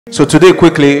So today,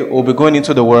 quickly, we'll be going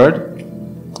into the Word.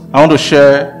 I want to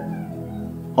share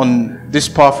on this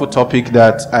powerful topic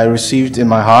that I received in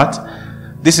my heart.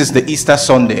 This is the Easter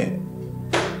Sunday.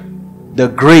 The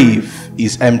grave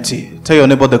is empty. Tell your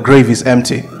neighbor, the grave is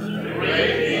empty.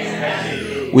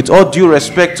 With all due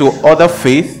respect to other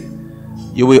faith,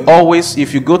 you will always,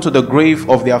 if you go to the grave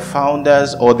of their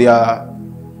founders or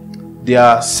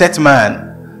their set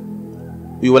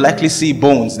man, you will likely see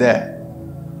bones there.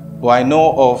 But I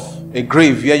know of a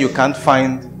grave where you can't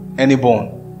find any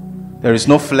bone. There is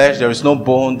no flesh, there is no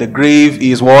bone. The grave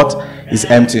is what? Is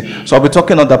empty. So I'll be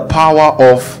talking on the power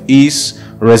of his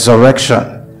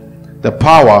resurrection. The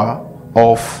power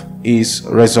of his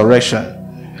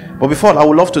resurrection. But before, I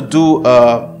would love to do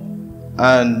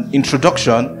an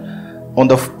introduction on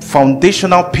the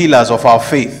foundational pillars of our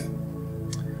faith.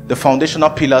 The foundational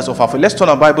pillars of our faith. Let's turn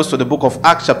our Bibles to the book of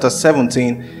Acts chapter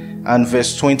 17 and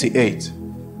verse 28.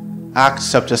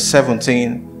 Acts chapter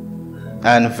 17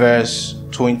 and verse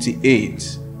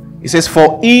 28. It says,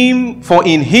 For in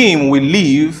him we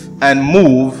live and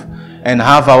move and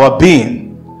have our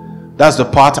being. That's the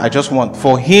part I just want.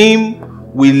 For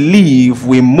him we live,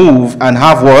 we move and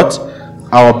have what?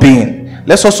 Our being.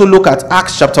 Let's also look at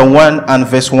Acts chapter 1 and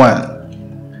verse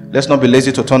 1. Let's not be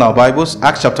lazy to turn our Bibles.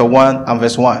 Acts chapter 1 and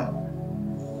verse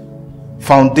 1.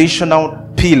 Foundational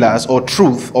pillars or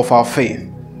truth of our faith.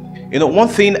 You know, one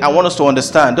thing I want us to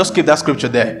understand, just keep that scripture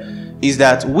there, is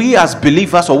that we as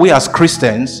believers or we as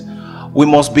Christians, we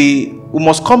must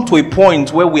come to a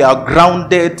point where we are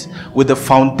grounded with the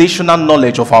foundational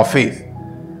knowledge of our faith.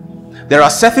 There are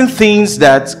certain things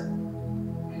that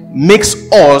makes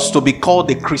us to be called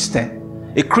a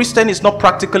Christian. A Christian is not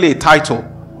practically a title.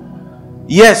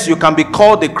 Yes, you can be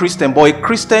called a Christian, but a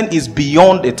Christian is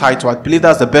beyond a title. I believe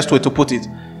that's the best way to put it.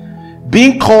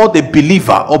 Being called a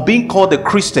believer or being called a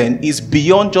Christian is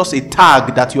beyond just a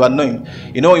tag that you are named.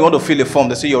 You know, you want to fill a form,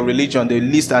 they say your religion, they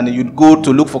list, and you go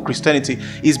to look for Christianity.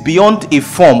 It's beyond a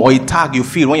form or a tag you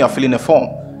fill when you're filling a form.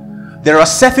 There are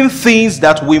certain things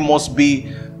that we must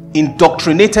be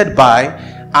indoctrinated by,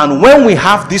 and when we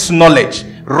have this knowledge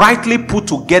rightly put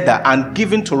together and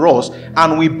given to us,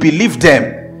 and we believe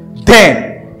them,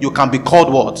 then you can be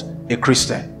called what? A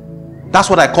Christian. That's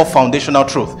what I call foundational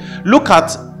truth. Look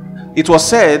at, it was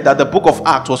said that the book of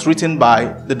Acts was written by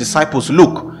the disciples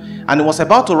Luke, and he was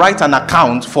about to write an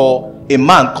account for a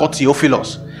man called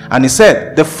Theophilus. And he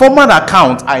said, the former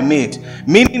account I made,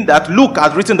 meaning that Luke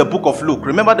had written the book of Luke.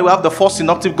 Remember, they have the four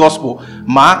synoptic gospel: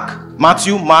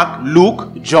 Matthew, Mark,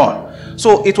 Luke, John.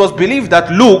 So it was believed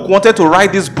that Luke wanted to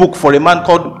write this book for a man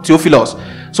called Theophilus.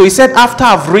 So he said, after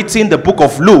I've written the book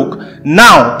of Luke,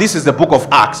 now this is the book of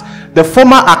Acts. The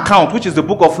former account, which is the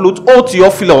book of Luke, O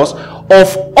Theophilus,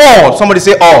 of all. Somebody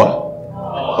say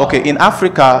all. Okay, in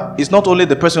Africa, it's not only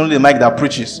the person on the mic that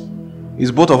preaches.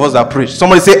 It's both of us that preach.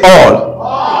 Somebody say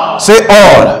all. Say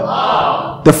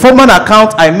all. The former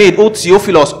account I made, O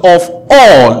Theophilus, of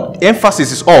all,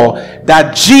 emphasis is all,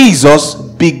 that Jesus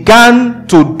began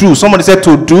to do. Somebody said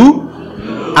to do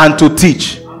and to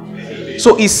teach.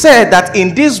 So he said that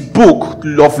in this book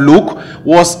of Luke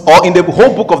was, or in the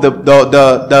whole book of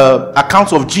the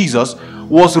accounts of Jesus,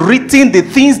 was written the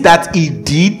things that he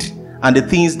did and the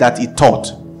things that he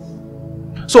taught.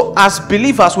 So as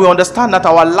believers, we understand that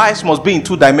our lives must be in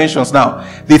two dimensions now.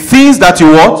 The things that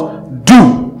you what?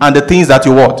 Do, and the things that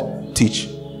you what? Teach.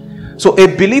 So a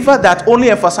believer that only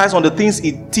emphasizes on the things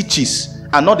he teaches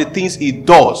and not the things he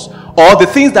does, or the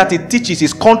things that he teaches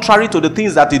is contrary to the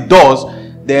things that he does,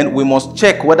 then we must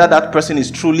check whether that person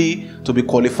is truly to be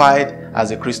qualified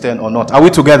as a Christian or not. Are we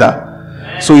together?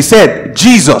 Amen. So he said,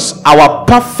 Jesus, our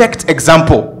perfect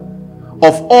example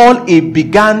of all he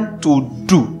began to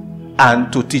do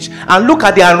and to teach. And look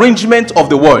at the arrangement of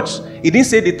the words. He didn't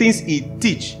say the things he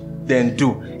teach, then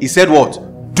do. He said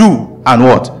what? Do and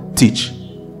what? Teach.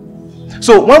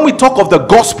 So when we talk of the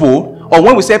gospel, or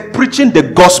when we say preaching the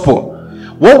gospel,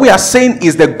 what we are saying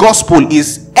is the gospel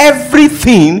is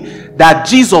everything that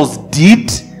Jesus did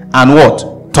and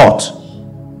what? Taught.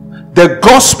 The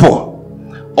gospel,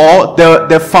 or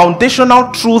the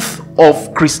foundational truth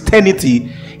of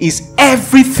Christianity, is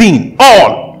everything,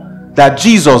 all that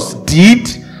Jesus did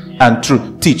and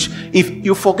teach. If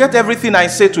you forget everything I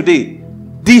say today,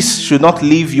 this should not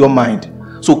leave your mind.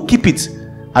 So keep it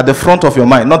at the front of your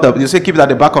mind. Not that you say keep it at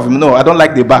the back of your mind. No, I don't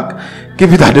like the back.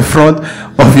 Keep it at the front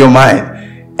of your mind.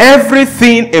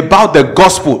 Everything about the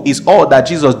gospel is all that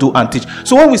Jesus do and teach.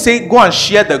 So when we say go and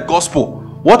share the gospel,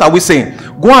 what are we saying?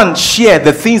 Go and share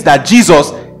the things that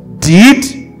Jesus did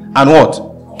and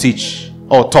what? Teach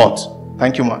or taught.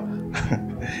 Thank you,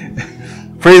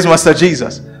 man. Praise Master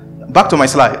Jesus. Back to my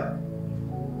slide.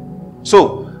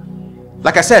 So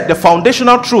Like I said, the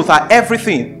foundational truth are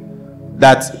everything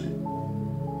that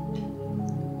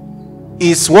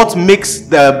is what makes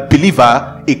the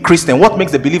believer a Christian, what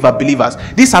makes the believer believers.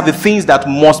 These are the things that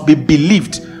must be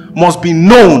believed, must be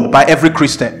known by every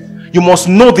Christian. You must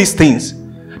know these things,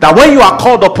 that when you are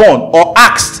called upon or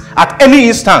asked at any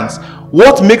instance,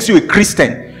 what makes you a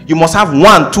Christian, you must have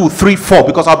 1, 2, 3, 4,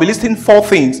 because I'll be listing 4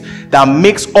 things that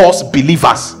makes us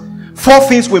believers. 4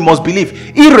 things we must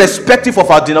believe, irrespective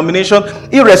of our denomination,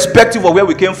 irrespective of where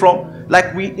we came from.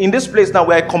 Like we in this place now,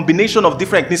 we're a combination of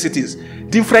different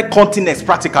ethnicities, different continents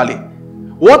practically.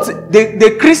 What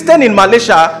the Christian in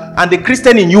Malaysia and the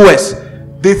Christian in US,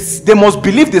 they must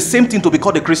believe the same thing to be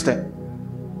called a Christian.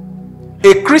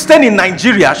 A Christian in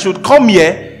Nigeria should come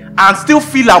here and still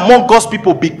feel among God's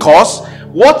people, because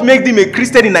what makes them a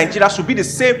Christian in Nigeria should be the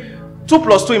same. 2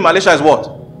 plus 2 in Malaysia is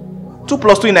what? 2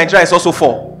 plus 2 in Nigeria is also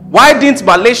 4. Why didn't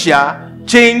Malaysia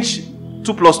change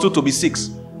 2 plus 2 to be 6?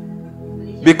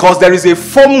 Because there is a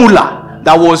formula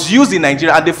that was used in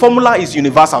Nigeria, and the formula is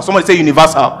universal. Somebody say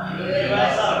universal.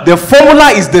 Universal. The formula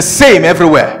is the same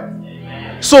everywhere.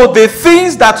 Amen. So the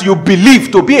things that you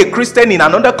believe to be a Christian in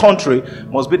another country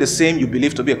must be the same you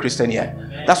believe to be a Christian here.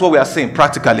 Amen. That's what we are saying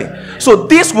practically. So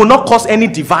this will not cause any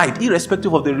divide,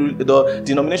 irrespective of the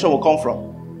denomination will come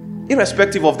from,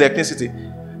 irrespective of the ethnicity.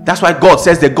 That's why God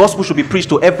says the gospel should be preached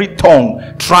to every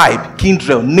tongue, tribe,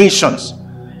 kindred, nations.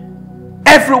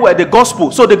 Everywhere the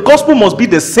gospel. So the gospel must be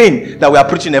the same that we are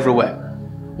preaching everywhere.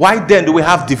 Why then do we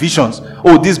have divisions?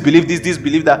 Oh, this believe this, this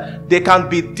believe that. There can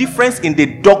be difference in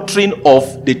the doctrine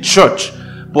of the church,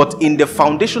 but in the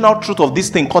foundational truth of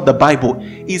this thing called the Bible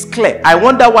is clear. I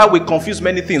wonder why we confuse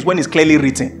many things when it's clearly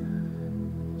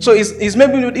written. So it's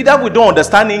maybe either we don't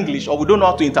understand English or we don't know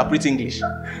how to interpret English,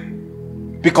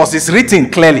 because it's written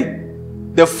clearly.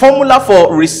 The formula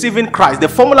for receiving Christ, the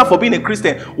formula for being a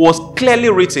Christian was clearly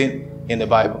written in the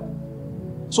Bible.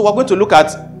 So we're going to look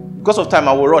at, because of time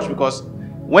I will rush, because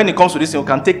when it comes to this thing, it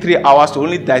can take 3 hours to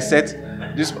only dissect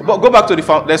this. But go back to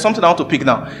there's something I want to pick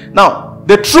now. Now,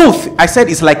 the truth, I said,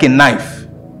 is like a knife.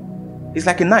 It's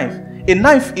like a knife. A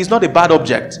knife is not a bad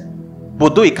object,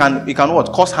 but though it can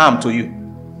what? Cause harm to you.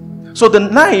 So the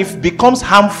knife becomes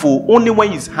harmful only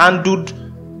when it's handled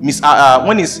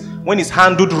when it's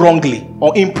handled wrongly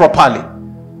or improperly.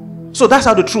 So that's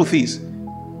how the truth is.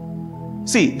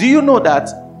 See, do you know that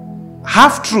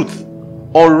half truth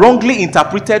or wrongly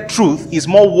interpreted truth is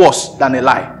more worse than a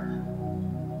lie?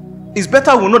 It's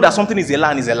better we know that something is a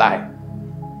lie and is a lie.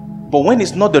 But when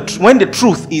it's not when the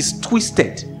truth is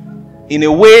twisted in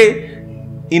a way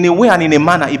and in a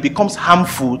manner, it becomes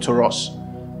harmful to us.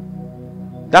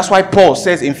 That's why Paul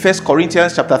says in 1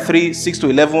 Corinthians chapter 3, 6 to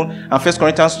 11 and 1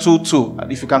 Corinthians 2, 2.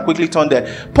 If you can quickly turn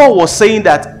there. Paul was saying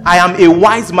that I am a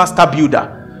wise master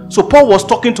builder. So Paul was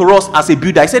talking to us as a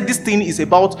builder. He said this thing is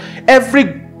about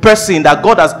every person that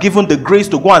God has given the grace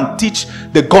to go and teach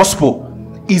the gospel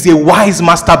is a wise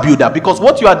master builder, because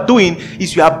what you are doing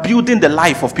is you are building the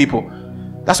life of people.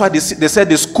 That's why they said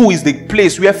the school is the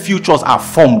place where futures are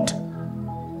formed.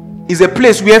 It's a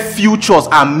place where futures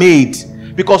are made,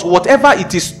 because whatever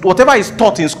is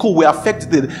taught in school will affect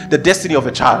the destiny of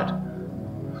a child.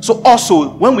 So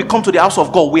also when we come to the house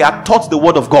of God, we are taught the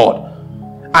word of God.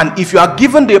 And if you are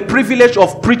given the privilege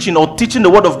of preaching or teaching the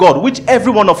word of God, which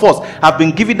every one of us have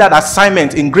been given that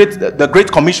assignment in the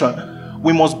Great Commission,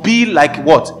 we must be like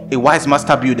what? A wise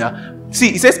master builder. See,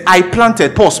 it says, I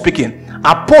planted, Paul speaking.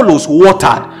 Apollos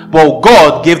watered, but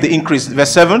God gave the increase.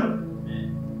 Verse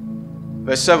 7.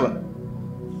 Verse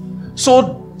 7.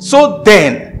 So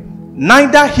then,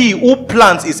 neither he who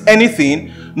plants is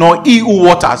anything, nor he who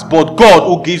waters, but God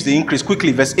who gives the increase.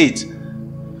 Quickly, verse 8.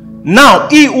 Now,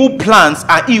 he who plants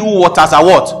and he who waters are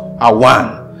what? Are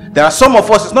one. There are some of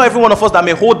us, it's not every one of us that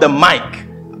may hold the mic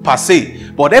per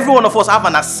se, but every one of us have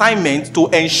an assignment to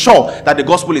ensure that the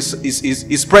gospel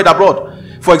is spread abroad.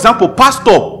 For example,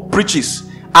 pastor preaches,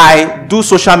 I do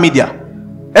social media.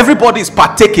 Everybody is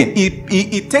partaking.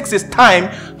 He takes his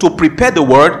time to prepare the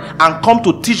word and come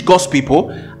to teach God's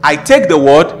people. I take the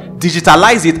word,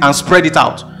 digitalize it and spread it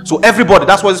out. So everybody,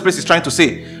 that's what this place is trying to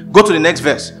say. Go to the next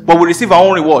verse. But we receive our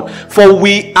own reward. For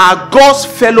we are God's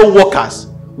fellow workers.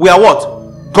 We are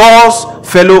what? God's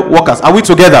fellow workers. Are we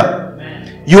together?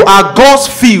 Amen. You are God's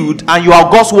field and you are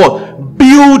God's what?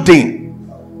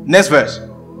 Building. Next verse.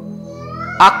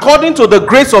 According to the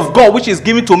grace of God which is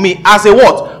given to me as a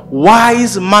what?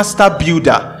 Wise master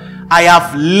builder, I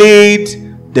have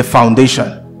laid the foundation,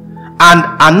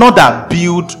 and another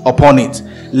build upon it.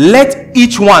 Let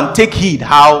each one take heed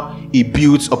how he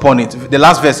builds upon it. The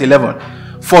last verse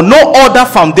 11. For no other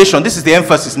foundation, this is the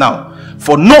emphasis now,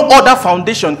 for no other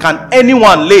foundation can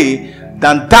anyone lay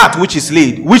than that which is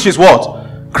laid, which is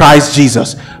what? Christ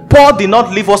Jesus. Paul did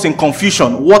not leave us in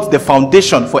confusion what the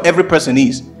foundation for every person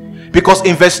is. Because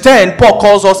in verse 10, Paul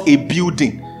calls us a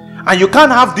building. And you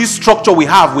can't have this structure we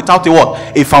have without a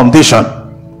what? A foundation.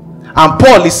 And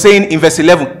Paul is saying in verse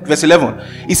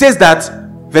 11, he says that,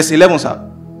 verse 11,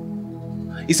 sir.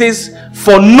 He says,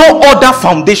 for no other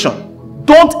foundation,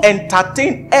 don't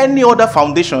entertain any other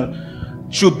foundation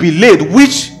should be laid,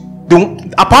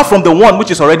 apart from the one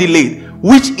which is already laid,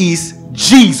 which is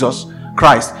Jesus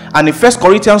Christ. And in 1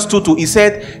 Corinthians 2:2, he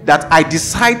said that I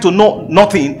decide to know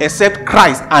nothing except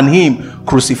Christ and him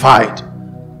crucified.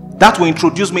 That will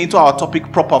introduce me into our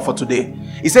topic proper for today.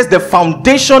 He says the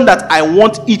foundation that I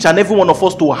want each and every one of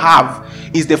us to have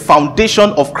is the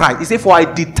foundation of Christ. He said, for I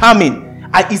determine,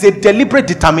 it's a deliberate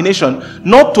determination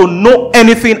not to know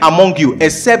anything among you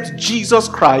except Jesus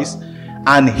Christ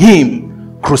and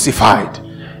him crucified.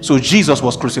 So Jesus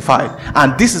was crucified,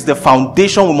 and this is the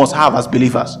foundation we must have as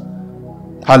believers.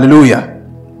 Hallelujah.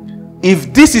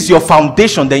 If this is your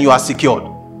foundation, then you are secured.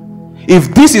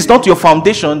 If this is not your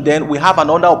foundation, then we have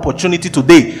another opportunity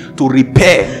today to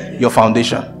repair your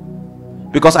foundation.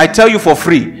 Because I tell you for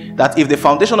free that if the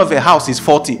foundation of a house is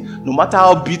faulty, no matter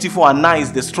how beautiful and nice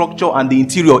the structure and the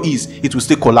interior is, it will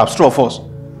still collapse. True or false?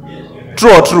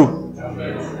 True or true?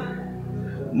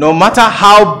 No matter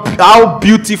how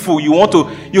beautiful you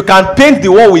can paint the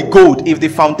wall with gold. If the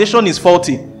foundation is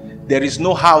faulty, there is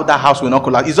no how that house will not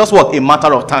collapse. It's just what? A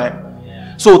matter of time.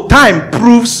 So time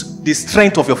proves the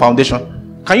strength of your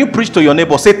foundation. Can you preach to your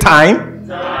neighbor? Say time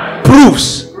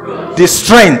proves the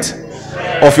strength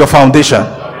of your foundation.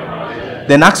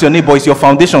 Then ask your neighbor, is your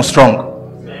foundation strong?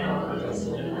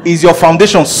 Is your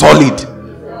foundation solid?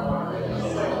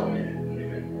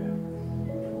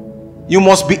 You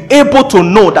must be able to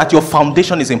know that your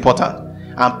foundation is important.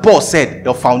 And Paul said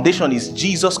your foundation is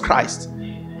Jesus Christ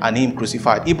and him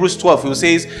crucified. Hebrews 12, he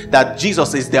says that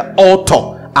Jesus is the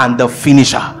author and the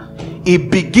finisher. He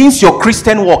begins your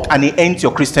Christian walk and he ends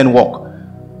your Christian walk.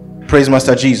 Praise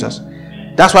Master Jesus.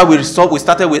 That's why we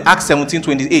started with Acts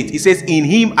 17:28. It says, in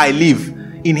him I live,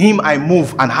 in him I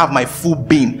move and have my full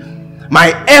being.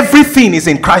 My everything is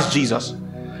in Christ Jesus.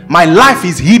 My life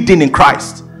is hidden in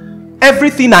Christ.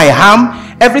 Everything I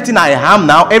am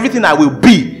now, everything I will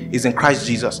be is in Christ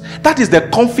Jesus. That is the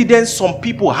confidence some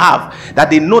people have, that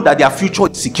they know that their future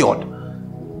is secured.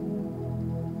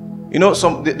 You know,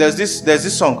 there's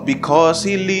this song, because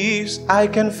he lives, I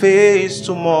can face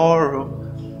tomorrow.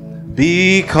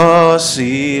 Because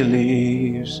he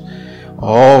lives,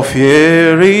 all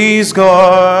fear is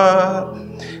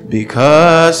gone.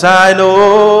 Because I know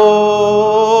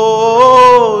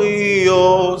he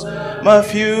owns my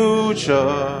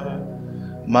future.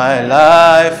 My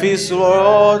life is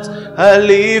worth a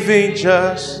living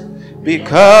just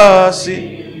because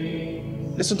he...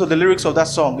 Listen to the lyrics of that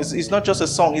song. It's not just a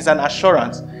song, it's an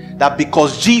assurance that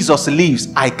because Jesus lives,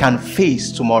 I can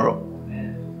face tomorrow.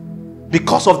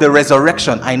 Because of the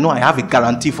resurrection, I know I have a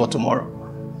guarantee for tomorrow.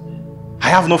 I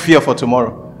have no fear for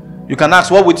tomorrow. You can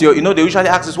ask, what with your, they usually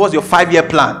ask us, what's your 5-year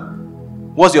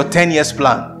plan? What's your 10 years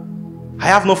plan? I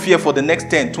have no fear for the next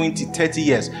 10, 20, 30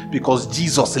 years because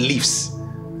Jesus lives.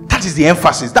 That is the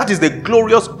emphasis. That is the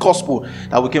glorious gospel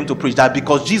that we came to preach. That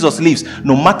because Jesus lives,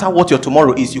 no matter what your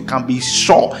tomorrow is, you can be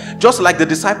sure. Just like the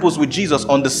disciples with Jesus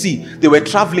on the sea, they were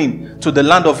traveling to the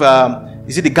land of,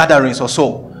 the Gadarenes or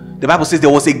so. The Bible says there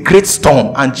was a great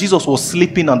storm and Jesus was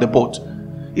sleeping on the boat.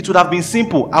 It would have been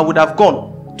simple. I would have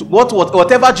gone.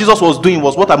 Whatever Jesus was doing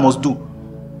was what I must do.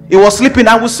 He was sleeping,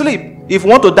 I will sleep. If we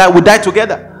want to die, we die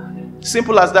together.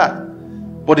 Simple as that.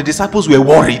 But the disciples were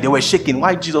worried. They were shaking.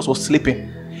 Why Jesus was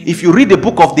sleeping? If you read the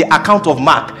book of the account of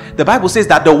Mark, the Bible says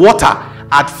that the water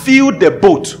had filled the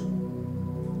boat.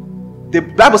 The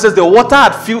Bible says the water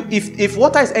had filled. If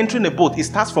water is entering the boat, it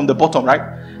starts from the bottom, right?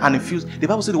 And it fills. The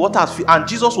Bible says the water has filled. And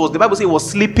Jesus the Bible says he was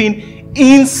sleeping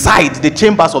inside the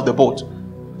chambers of the boat.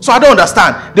 So I don't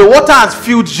understand. The water has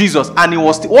filled Jesus and he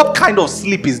was... What kind of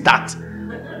sleep is that?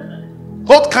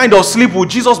 What kind of sleep would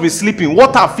Jesus be sleeping?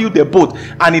 Water filled the boat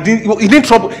and he didn't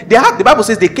trouble. The Bible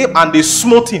says they came and they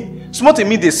smote him. Smote him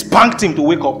means they spanked him to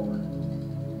wake up.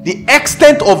 The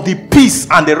extent of the peace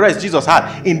and the rest Jesus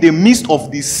had in the midst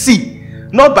of the sea,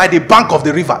 not by the bank of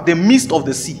the river, the midst of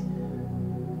the sea.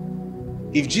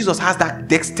 If Jesus has that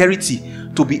dexterity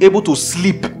to be able to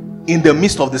sleep in the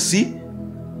midst of the sea,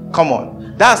 come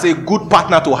on, that's a good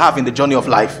partner to have in the journey of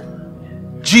life.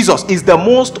 Jesus is the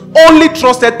most only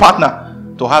trusted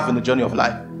partner to have in the journey of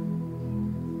life.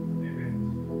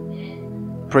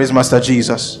 Praise Master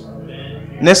Jesus.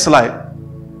 Next slide.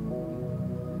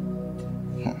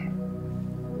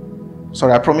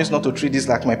 Sorry, I promise not to treat this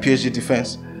like my PhD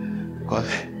defense.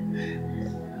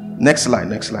 Next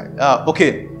slide.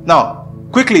 Okay, now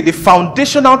quickly, the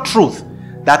foundational truth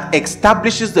that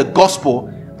establishes the gospel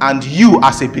and you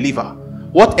as a believer.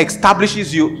 What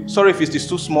establishes you? Sorry if it is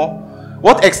too small.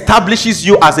 What establishes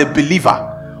you as a believer?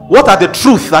 What are the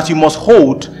truths that you must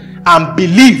hold and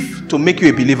believe to make you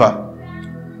a believer?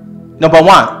 Number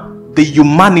one, the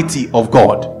humanity of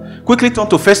God. Quickly turn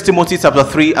to 1 Timothy chapter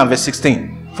 3 and verse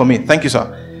 16 for me. Thank you,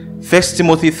 sir. 1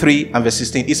 Timothy 3 and verse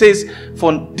 16. It says,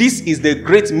 for this is the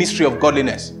great mystery of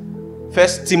godliness.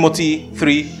 1 Timothy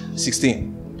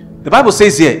 3:16. The Bible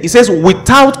says here, it says,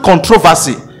 without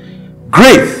controversy,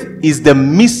 great is the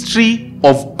mystery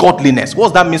of godliness.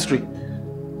 What's that mystery?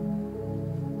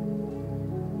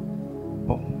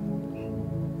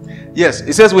 Yes,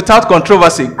 it says without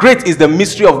controversy, great is the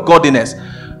mystery of godliness.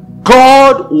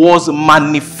 God was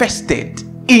manifested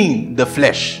in the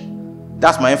flesh.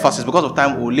 That's my emphasis. Because of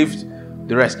time, we'll leave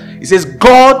the rest. It says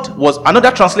God was,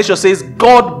 another translation says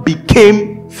God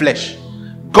became flesh.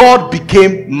 God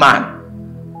became man.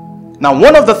 Now,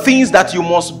 one of the things that you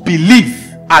must believe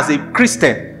as a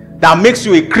Christian, that makes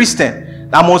you a Christian,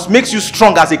 that makes you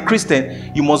strong as a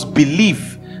Christian, you must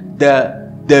believe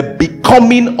the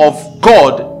becoming of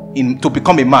God to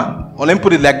become a man. Or let me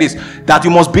put it like this, that you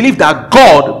must believe that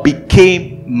God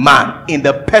became man in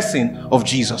the person of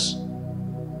Jesus.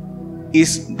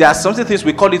 There are some things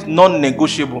we call it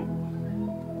non-negotiable.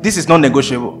 This is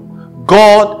non-negotiable.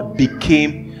 God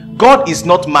is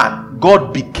not man.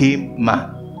 God became man.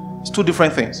 It's two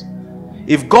different things.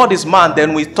 If God is man,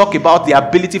 then we talk about the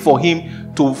ability for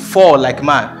him to fall like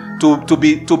man, to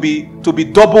be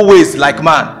double ways like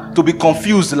man, to be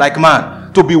confused like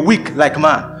man, to be weak like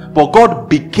man. But God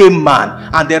became man,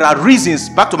 and there are reasons.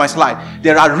 Back to my slide.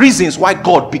 There are reasons why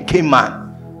God became man.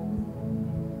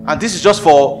 And this is just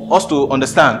for us to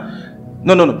understand.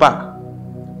 No, back.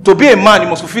 To be a man, you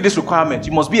must fulfill this requirement.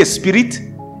 You must be a spirit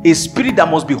that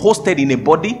must be hosted in a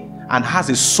body and has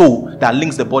a soul that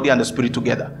links the body and the spirit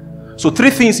together. So three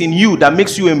things in you that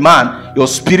makes you a man: your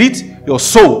spirit, your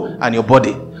soul, and your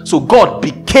body. So God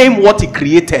became what he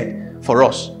created for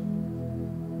us.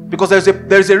 Because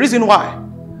there is a reason why.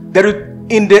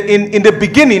 In the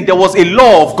beginning, there was a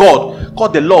law of God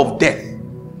called the law of death.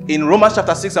 In Romans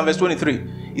chapter 6 and verse 23,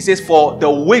 it says, for the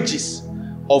wages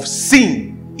of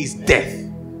sin is death,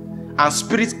 and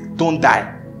spirits don't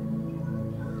die.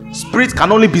 Spirits can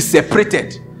only be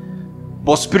separated,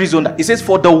 but spirits don't die. It says,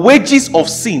 for the wages of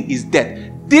sin is death.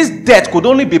 This death could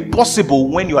only be possible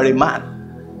when you are a man.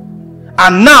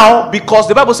 And now, because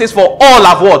the Bible says, for all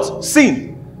have what? Sin.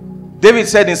 David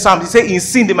said in Psalms, he said, in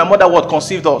sin did my mother what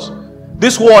conceived us.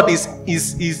 This word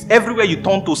is everywhere you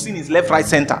turn to. Sin is left, right,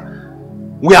 center.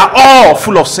 We are all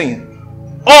full of sin.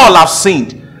 All have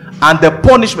sinned. And the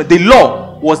punishment, the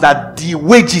law was that the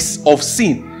wages of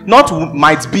sin, not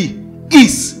might be,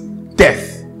 is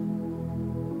death.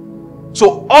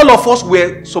 So all of us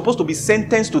were supposed to be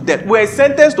sentenced to death. We were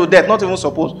sentenced to death, not even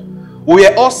supposed. We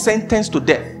were all sentenced to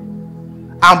death.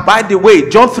 And by the way,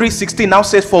 John 3:16 now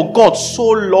says, for God so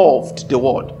loved the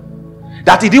world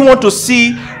that he didn't want to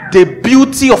see the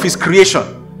beauty of his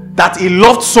creation, that he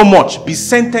loved so much, be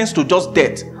sentenced to just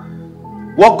death.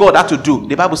 What God had to do,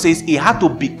 the Bible says he had to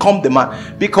become the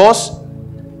man. Because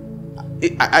we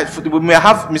may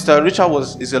have Mr. Richard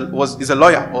is a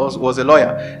lawyer, was a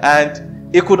lawyer,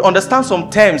 and he could understand some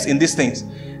terms in these things.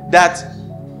 That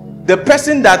the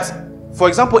person that, for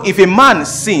example, if a man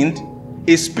sinned,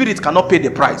 a spirit cannot pay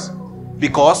the price,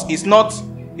 because it's not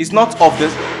of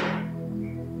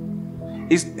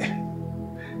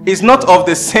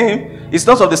the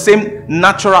same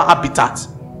natural habitat.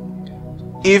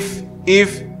 If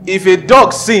a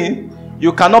dog sin,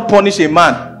 you cannot punish a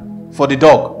man for the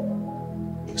dog.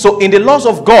 So in the laws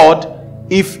of God,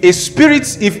 if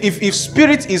spirit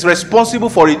is responsible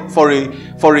for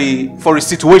a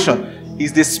situation,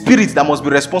 it's the spirit that must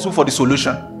be responsible for the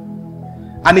solution.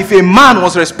 And if a man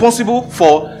was responsible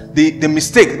for the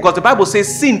mistake, because the Bible says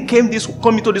sin came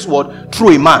into this world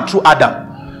through a man, through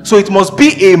Adam. So it must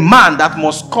be a man that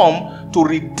must come to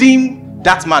redeem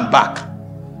that man back.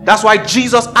 That's why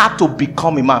Jesus had to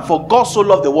become a man. For God so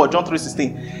loved the world, John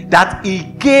 3:16, that he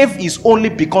gave his only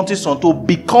begotten son to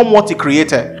become what he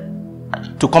created,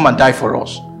 to come and die for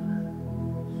us.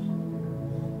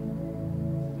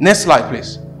 Next slide,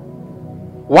 please.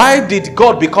 Why did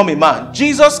God become a man?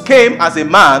 Jesus came as a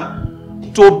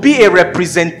man to be a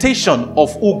representation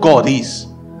of who God is.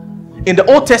 In the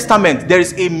Old Testament, there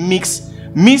is a mis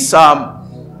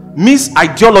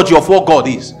ideology of what God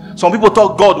is. Some people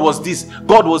thought God was this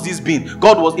being.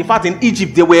 God was, in fact, in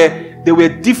Egypt, there were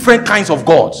different kinds of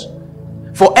gods.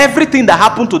 For everything that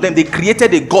happened to them, they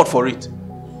created a god for it.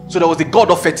 So there was the God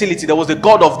of fertility, there was the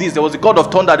God of this, there was the God of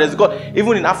thunder, there's the God.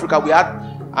 Even in Africa, we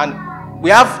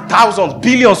have thousands,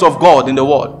 billions of God in the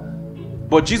world.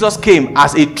 But Jesus came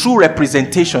as a true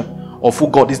representation of who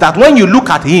God is. That when you look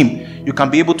at him, you can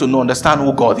be able to understand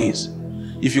who God is.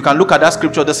 If you can look at that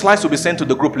scripture, the slides will be sent to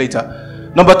the group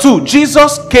later. Number 2,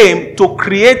 Jesus came to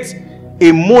create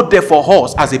a model for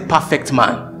us as a perfect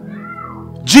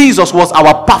man. Jesus was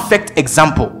our perfect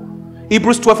example.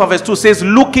 Hebrews 12 and verse 2 says,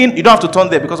 looking, you don't have to turn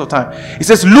there because of time. It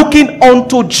says, looking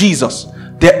unto Jesus,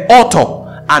 the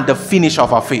author and the finisher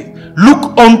of our faith.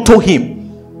 Look unto him.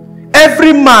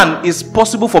 Every man is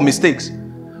possible for mistakes.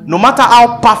 No matter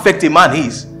how perfect a man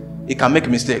is, he can make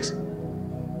mistakes.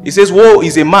 He says, woe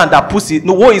is a man that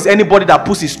woe is anybody that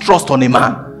puts his trust on a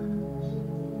man.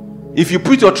 If you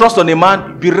put your trust on a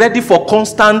man, be ready for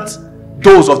constant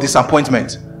dose of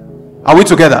disappointment. Are we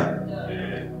together?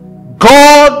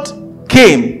 God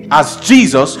came as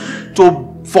Jesus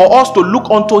for us to look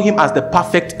unto him as the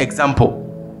perfect example.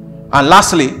 And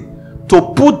lastly,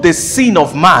 to put the sin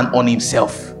of man on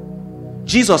himself.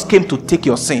 Jesus came to take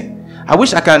your sin. I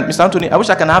wish I can, Mr. Anthony, I wish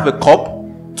I can have a cup,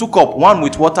 2 cups, one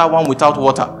with water, one without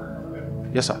water.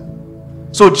 Yes, sir.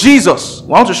 So Jesus, I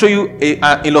want to show you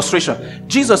an illustration.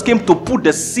 Jesus came to put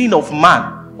the sin of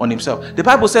man on himself. The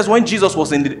Bible says when Jesus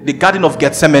was in the Garden of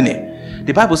Gethsemane,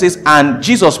 the Bible says, and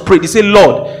Jesus prayed, he said,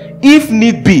 Lord, if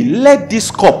need be, let this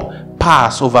cup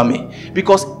pass over me.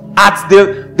 Because at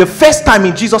the first time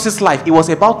in Jesus' life, he was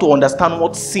about to understand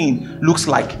what sin looks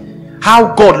like.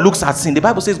 How God looks at sin. The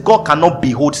Bible says God cannot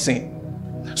behold sin.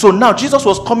 So now Jesus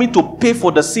was coming to pay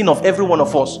for the sin of every one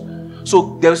of us.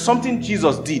 So there is something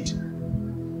Jesus did.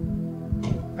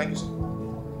 Thank you, sir.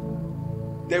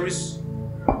 There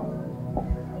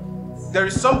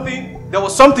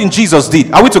was something Jesus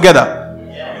did. Are we together?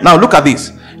 Yeah. Now look at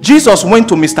this. Jesus went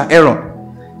to Mr.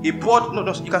 Aaron. He poured, no,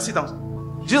 you can sit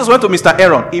down. Jesus went to Mr.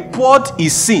 Aaron. He poured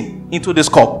his sin into this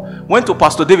cup. Went to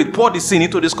Pastor David, poured his sin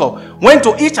into this cup. Went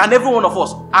to each and every one of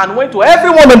us, and went to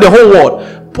everyone in the whole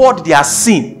world, poured their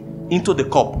sin into the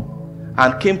cup,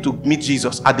 and came to meet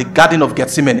Jesus at the Garden of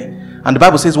Gethsemane. And the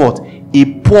Bible says what?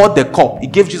 He poured the cup. He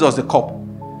gave Jesus the cup.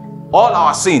 All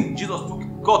our sin,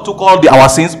 God took all our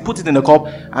sins, put it in the cup,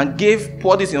 and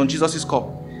poured it in Jesus' cup,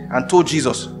 and told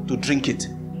Jesus to drink it.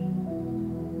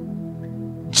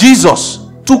 Jesus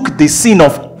took the sin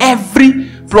of every,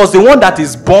 plus the one that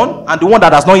is born and the one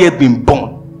that has not yet been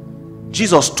born.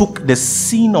 Jesus took the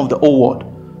sin of the whole world.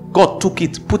 God took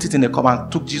it, put it in the cup,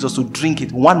 and took Jesus to drink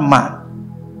it. One man.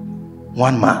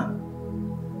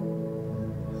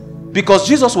 Because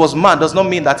Jesus was man does not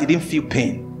mean that he didn't feel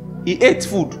pain. He ate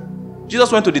food.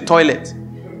 Jesus went to the toilet.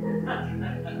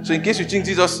 So in case you think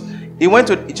Jesus,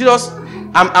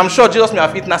 I'm sure Jesus may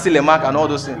have eaten nasi lemak and all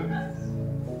those things.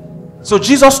 So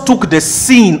Jesus took the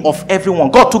sin of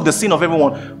everyone. God took the sin of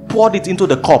everyone, poured it into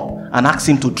the cup, and asked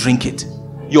him to drink it.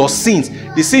 Your sins,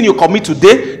 the sin you commit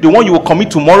today, the one you will commit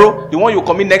tomorrow, the one you will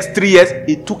commit next 3 years,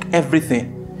 he took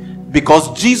everything.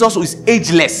 Because Jesus is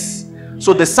ageless.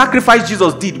 So the sacrifice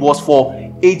Jesus did was for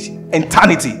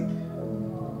eternity.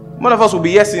 One of us will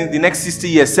be here in the next 60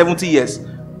 years, 70 years.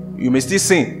 You may still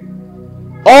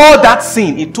sin. All that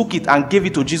sin, he took it and gave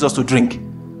it to Jesus to drink.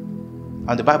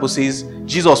 And the Bible says,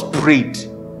 Jesus prayed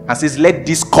and says, let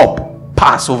this cup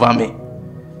pass over me.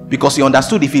 Because he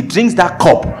understood if he drinks that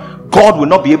cup, God will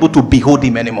not be able to behold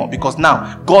him anymore. Because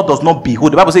now, God does not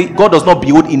behold. The Bible says, God does not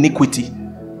behold iniquity.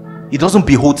 He doesn't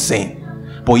behold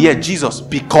sin. But yet Jesus,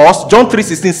 because John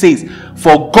 3:16 says,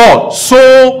 for God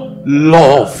so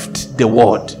loved the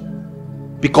world.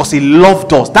 Because he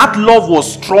loved us. That love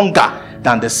was stronger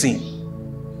than the sin.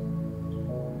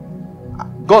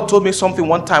 God told me something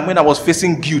one time when I was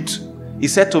facing guilt. He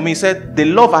said to me, the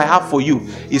love I have for you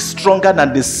is stronger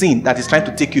than the sin that is trying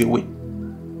to take you away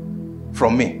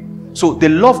from me. So the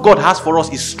love God has for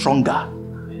us is stronger.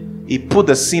 He put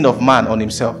the sin of man on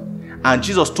himself. And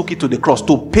Jesus took it to the cross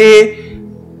to pay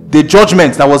the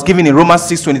judgment that was given in Romans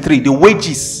 6:23. The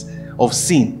wages of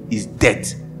sin is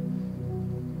death.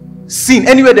 Sin,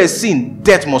 anywhere there's sin,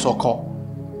 death must occur.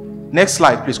 Next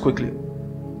slide, please, quickly.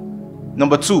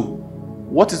 Number 2.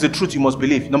 What is the truth you must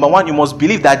believe? Number 1, you must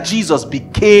believe that Jesus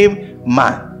became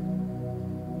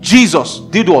man. Jesus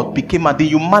did what? Became man. The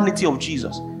humanity of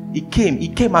Jesus. He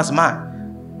came as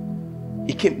man.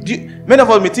 He came. Many of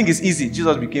us may think it's easy.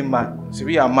 Jesus became man. So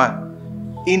we are man.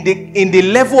 In the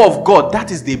level of God, that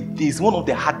is one of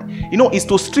the hard. Is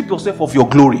to strip yourself of your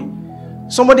glory.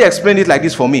 Somebody explained it like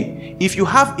this for me. If you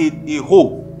have a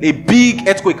hole, a big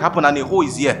earthquake happen and a hole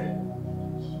is here.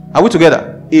 Are we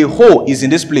together? A hole is in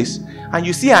this place. And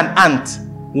you see an ant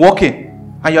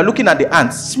walking. And you're looking at the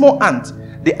ant. Small ant.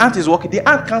 The ant is walking. The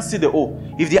ant can't see the hole.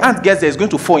 If the ant gets there, it's going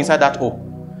to fall inside that hole.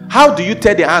 How do you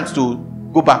tell the ant to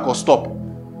go back or stop?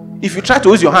 If you try to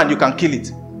use your hand, you can kill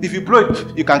it. If you blow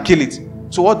it, you can kill it.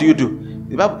 So what do you do?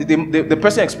 The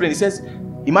person explained, he says,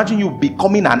 imagine you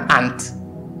becoming an ant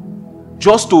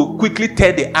just to quickly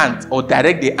tell the ant or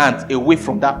direct the ant away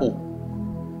from that hole.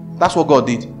 That's what God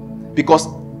did. Because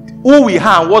who we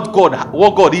are and what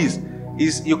God is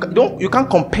you can't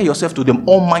compare yourself to the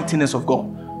almightiness of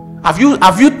God. Have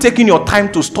you taken your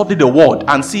time to study the word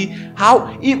and see how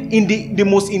in the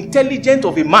most intelligent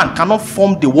of a man cannot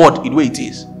form the word the way it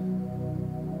is?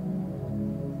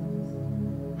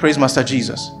 Praise Master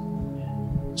Jesus.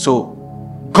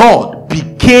 So God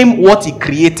became what he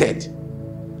created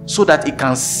so that he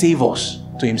can save us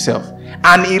to himself,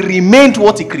 and he remained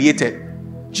what he created.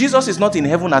 Jesus is not in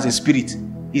heaven as a spirit,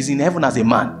 he's in heaven as a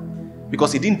man,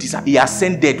 because he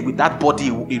ascended with that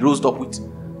body he rose up with.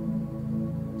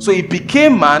 So he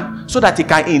became man so that he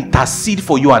can intercede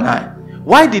for you and I.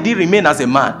 Why did he remain as a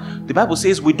man? The Bible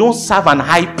says we don't serve an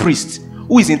high priest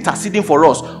who is interceding for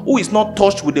us, who is not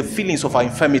touched with the feelings of our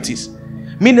infirmities.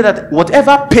 Meaning that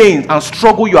whatever pain and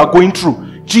struggle you are going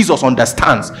through, Jesus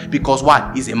understands. Because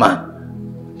why? He's a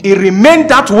man. He remained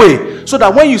that way so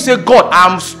that when you say, God,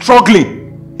 I'm struggling,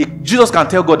 Jesus can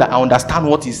tell God that I understand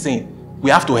what he's saying. We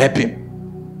have to help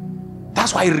him.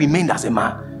 That's why he remained as a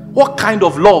man. What kind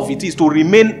of love it is to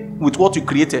remain with what you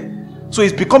created. So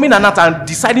he's becoming an ant and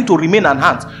deciding to remain an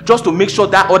ant just to make sure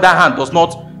that other hand does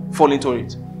not fall into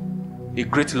it. A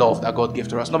great love that God gave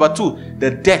to us. Number 2,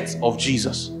 the death of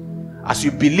Jesus. As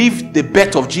you believe the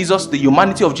birth of Jesus, the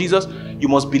humanity of Jesus, you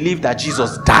must believe that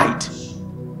Jesus died.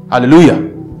 Hallelujah.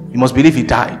 You must believe he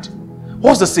died.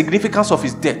 What's the significance of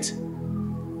his death?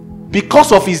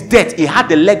 Because of his death, he had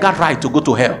the legal right to go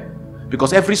to hell.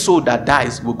 Because every soul that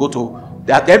dies will go to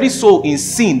every soul in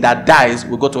sin that dies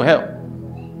will go to hell.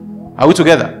 Are we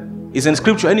together? It's in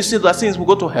scripture. Any soul that sins will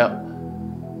go to hell.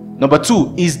 Number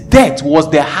 2, his death was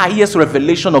the highest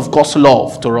revelation of God's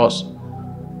love to us.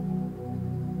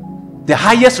 The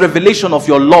highest revelation of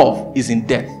your love is in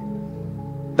death.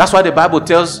 That's why the Bible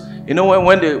tells,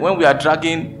 when we are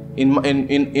dragging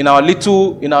in our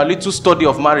little study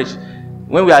of marriage,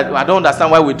 I don't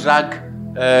understand why we drag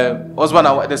husband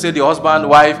and wife. They say the husband,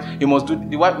 wife, you must do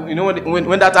the wife.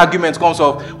 When that argument comes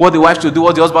of what the wife should do,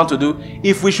 what the husband to do.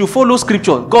 If we should follow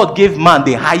scripture, God gave man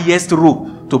the highest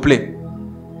role to play.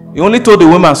 He only told the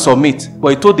woman submit, but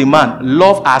he told the man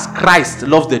love as Christ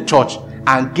loves the church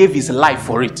and gave his life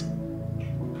for it.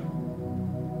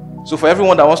 So for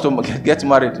everyone that wants to get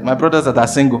married, my brothers that are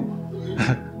single,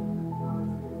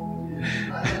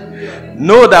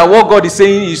 know that what God is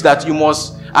saying is that you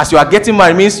must, as you are getting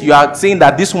married, means you are saying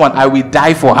that this one, I will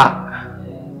die for her.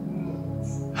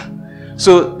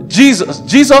 So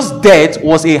Jesus' death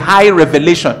was a high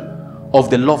revelation of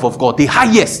the love of God, the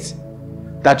highest,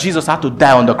 that Jesus had to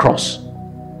die on the cross.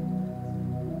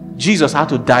 Jesus had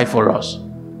to die for us.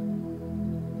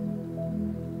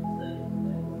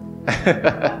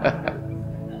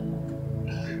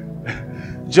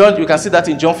 John, you can see that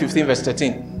in John 15 verse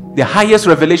 13. The highest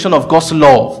revelation of God's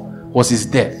love was his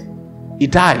death. He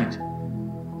died.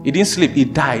 He didn't sleep. He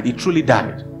died. He truly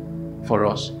died for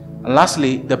us. And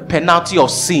lastly, the penalty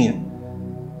of sin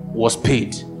was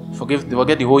paid. Forget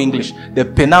the whole English. The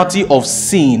penalty of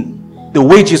sin, the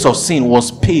wages of sin,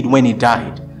 was paid when he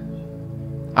died.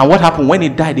 And what happened when he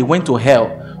died? He went to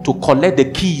hell to collect the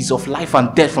keys of life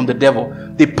and death from the devil.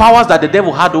 The powers that the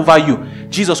devil had over you,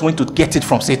 Jesus went to get it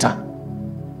from Satan.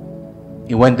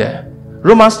 He went there.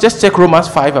 Just check Romans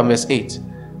 5 and verse 8.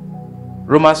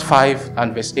 Romans 5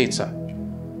 and verse 8, sir.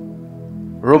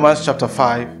 Romans chapter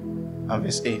 5 and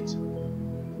verse 8.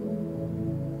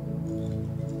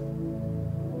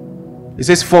 It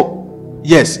says,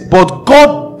 but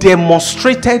God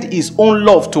demonstrated his own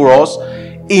love to us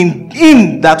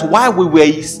in that while we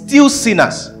were still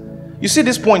sinners. You see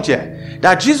this point here,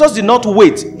 that Jesus did not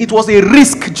wait. It was a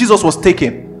risk Jesus was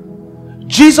taking.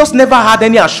 Jesus never had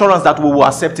any assurance that we will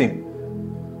accept him.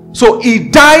 So he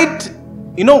died.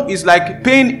 It's like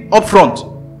paying up front.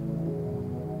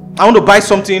 I want to buy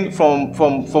something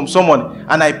from someone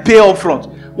and I pay up front.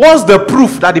 What's the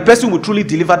proof that the person will truly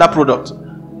deliver that product?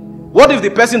 What if the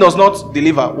person does not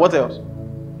deliver? What else?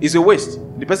 It's a waste.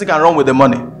 The person can run with the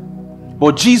money.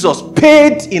 But Jesus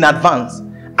paid in advance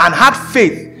and had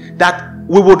faith that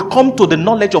we would come to the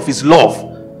knowledge of his love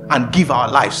and give our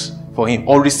lives for him,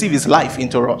 or receive his life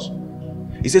into us.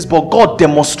 He says, but God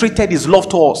demonstrated his love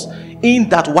to us in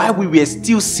that while we were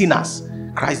still sinners,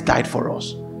 Christ died for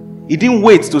us. He didn't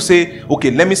wait to say,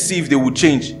 okay, let me see if they will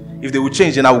change. If they will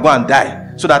change, then I will go and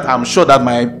die, so that I'm sure that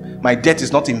my death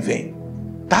is not in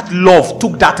vain. That love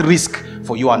took that risk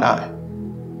for you and I.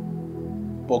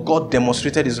 But God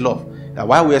demonstrated his love, that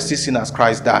while we are still sinners,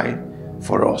 Christ died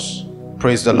for us.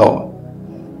 Praise the Lord.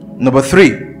 Number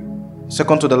 3,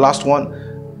 second to the last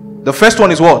one. The first one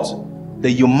is what? The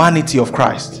humanity of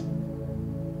Christ.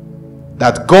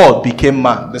 That God became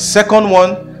man. The second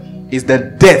one is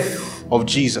the death of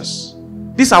Jesus.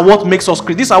 These are what makes us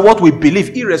Christians. These are what we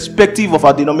believe, irrespective of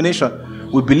our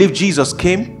denomination. We believe Jesus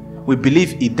came. We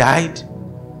believe he died.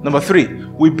 Number 3,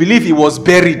 we believe he was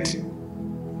buried.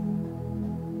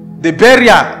 The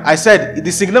burial, I said,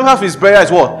 the significance of his burial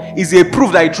is what? Is a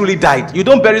proof that he truly died. You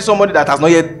don't bury somebody that has not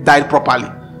yet died properly.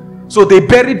 So they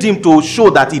buried him to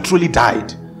show that he truly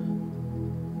died.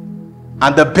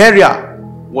 And the burial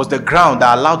was the ground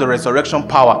that allowed the resurrection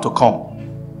power to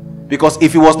come. Because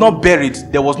if he was not buried,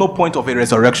 there was no point of a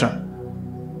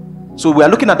resurrection. So we are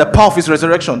looking at the power of his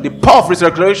resurrection. The power of his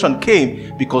resurrection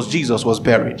came because Jesus was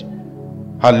buried.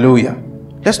 Hallelujah.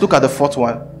 Let's look at the fourth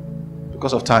one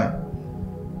because of time.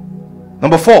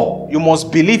 Number 4, you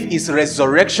must believe his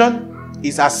resurrection,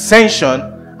 his ascension,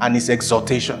 and his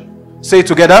exaltation. Say it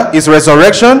together. His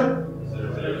resurrection,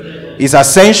 his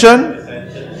ascension,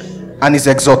 and his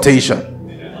exaltation.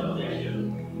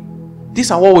 These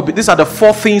are the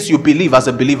 4 things you believe as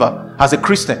a believer, as a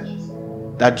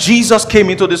Christian. That Jesus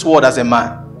came into this world as a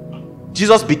man.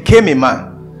 Jesus became a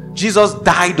man. Jesus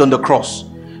died on the cross.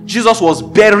 Jesus was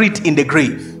buried in the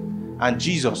grave. And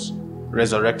Jesus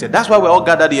resurrected. That's why we're all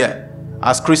gathered here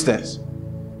as Christians.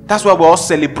 That's why we're all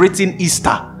celebrating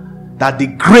Easter. That the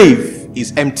grave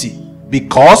is empty.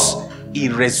 Because he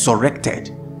resurrected.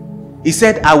 He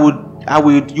said,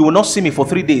 you will not see me for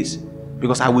 3 days.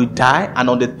 Because I will die,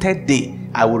 and on the 3rd day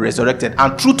I will resurrect it.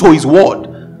 And true to his word,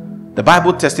 the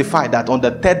Bible testified that on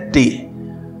the 3rd day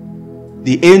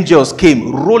the angels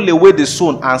came, rolled away the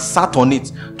stone, and sat on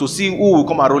it to see who will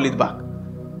come and roll it back.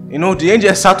 You know, the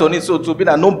angels sat on it so to be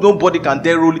that nobody can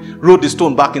dare roll the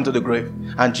stone back into the grave.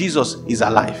 And Jesus is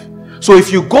alive. So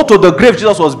if you go to the grave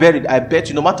Jesus was buried, I bet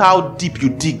you, no matter how deep you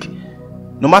dig,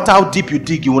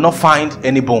 you will not find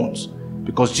any bones,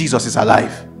 because Jesus is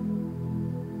alive.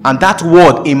 And that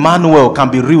word Emmanuel can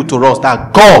be real to us,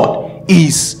 that God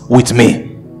is with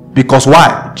me. Because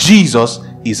why? Jesus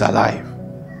is alive.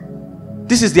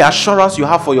 This is the assurance you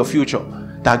have for your future,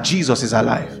 that Jesus is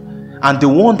alive. And the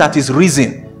one that is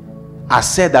risen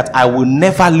has said that I will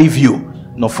never leave you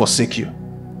nor forsake you.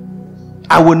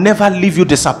 I will never leave you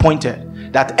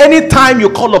disappointed. That anytime you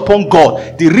call upon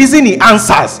God, the reason he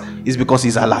answers is because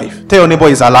he's alive. Tell your neighbor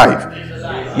he's alive.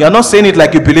 You are not saying it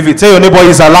like you believe it. Tell your neighbor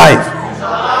he's alive.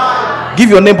 Give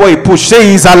your neighbor a push.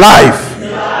 Say he's alive.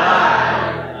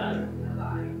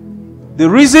 The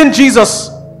reason Jesus,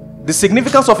 the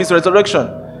significance of his resurrection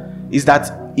is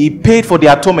that he paid for the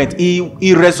atonement.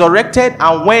 He resurrected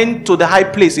and went to the high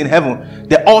place in heaven,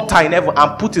 the altar in heaven,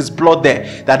 and put his blood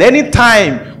there. That any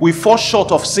time we fall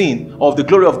short of sin, of the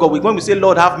glory of God, when we say,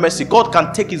 Lord have mercy, God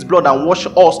can take his blood and wash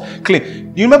us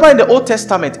clean. You remember in the Old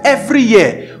Testament, every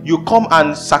year you come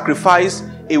and sacrifice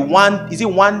a 1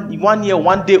 year,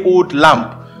 1 day old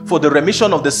lamb for the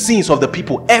remission of the sins of the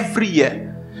people every year.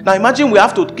 Now imagine we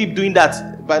have to keep doing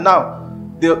that. By now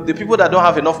the people that don't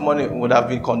have enough money would have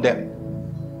been condemned.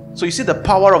 So you see the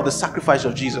power of the sacrifice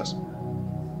of Jesus.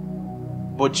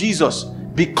 But Jesus,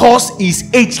 because he's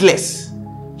ageless,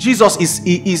 Jesus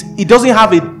he doesn't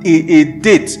have a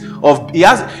date of, he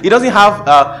doesn't have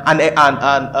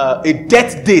a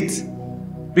death date,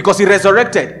 because he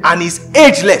resurrected and is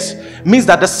ageless. Means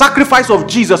that the sacrifice of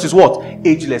Jesus is what?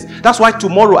 Ageless. That's why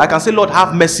tomorrow I can say, Lord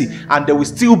have mercy, and there will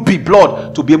still be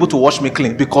blood to be able to wash me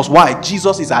clean. Because why?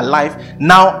 Jesus is alive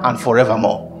now and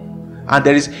forevermore. And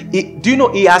there is, do you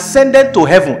know, he ascended to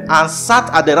heaven and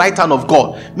sat at the right hand of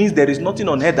God. Means there is nothing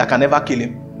on earth that can ever kill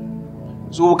him.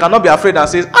 So we cannot be afraid and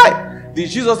say, the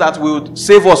Jesus that will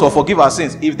save us or forgive our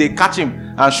sins, if they catch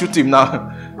him and shoot him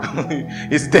now,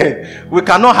 he's dead. We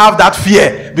cannot have that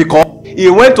fear, because he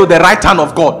went to the right hand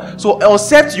of God. So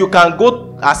except you can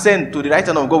go ascend to the right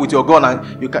hand of God with your gun,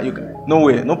 and you can no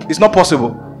way, no, it's not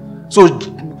possible. So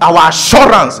our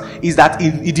assurance is that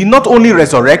he did not only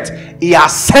resurrect, he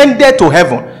ascended to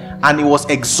heaven and he was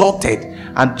exalted.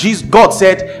 And God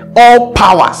said, all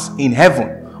powers in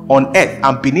heaven, on earth,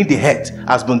 and beneath the earth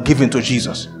has been given to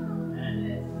Jesus.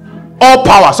 All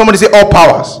powers. Somebody say all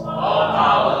powers. All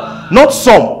powers. Not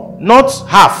some, not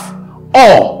half.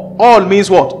 All. All means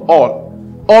what? All.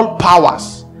 All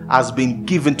powers has been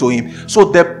given to him. So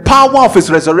the power of his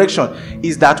resurrection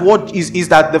is that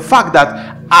the fact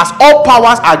that as all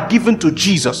powers are given to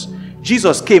Jesus,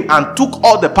 Jesus came and took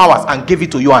all the powers and gave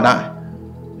it to you and I.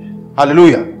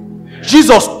 Hallelujah.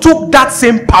 Jesus took that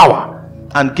same power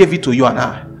and gave it to you and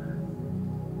I.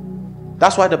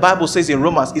 That's why the Bible says in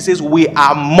Romans, it says we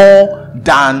are more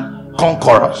than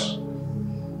conquerors.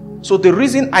 So the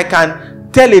reason I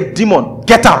can tell a demon,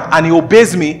 get out, and he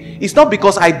obeys me, it's not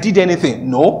because I did anything.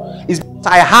 No, it's because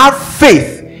I have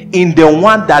faith in the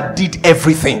one that did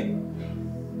everything.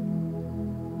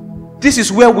 This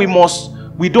is where we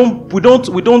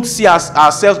don't see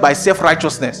ourselves by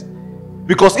self-righteousness.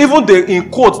 Because even in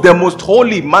quotes, the most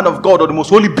holy man of God or the most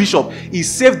holy bishop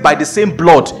is saved by the same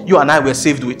blood you and I were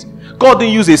saved with. God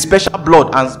didn't use a special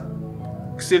blood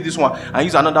and save this one and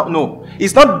use another. No,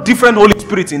 it's not different Holy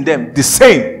Spirit in them. The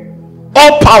same.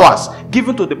 All powers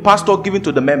given to the pastor, given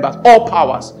to the members. All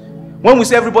powers. When we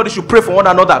say everybody should pray for one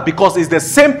another, because it's the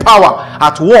same power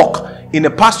at work in the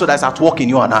pastor that's at work in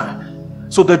you and I.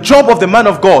 So the job of the man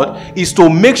of God is to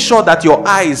make sure that your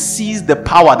eyes sees the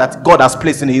power that God has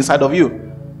placed in the inside of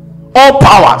you. All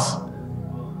powers.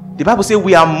 The Bible says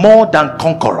we are more than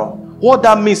conqueror. What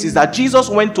that means is that Jesus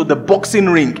went to the boxing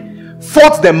ring,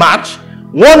 fought the match,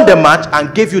 won the match,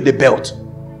 and gave you the belt.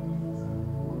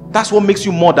 That's what makes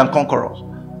you more than conquerors.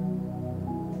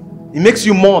 It makes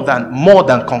you more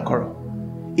than conqueror.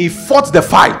 He fought the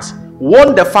fight,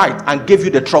 won the fight, and gave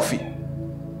you the trophy.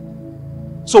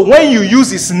 So when you use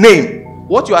his name,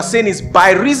 what you are saying is,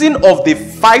 by reason of the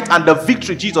fight and the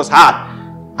victory Jesus had,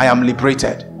 I am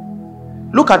liberated.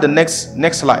 Look at the next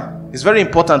slide. It's very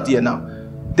important here now.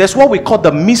 There's what we call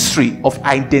the mystery of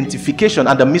identification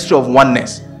and the mystery of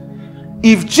oneness.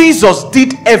 If Jesus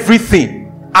did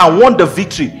everything and won the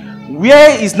victory,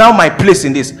 where is now my place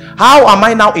in this? How am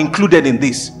I now included in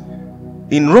this?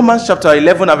 In Romans chapter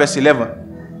 11 and verse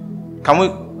 11.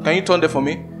 Can you turn there for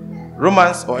me?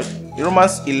 Romans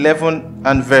 11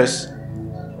 and verse.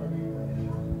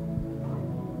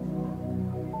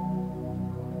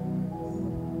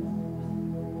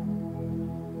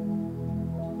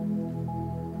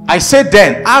 I said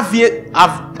then, have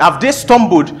they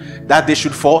stumbled that they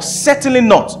should fall? Certainly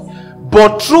not.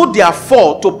 But through their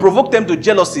fall, to provoke them to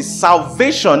jealousy,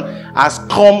 salvation has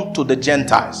come to the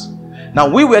Gentiles. Now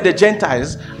we were the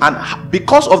Gentiles, and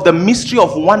because of the mystery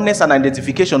of oneness and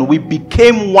identification, we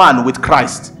became one with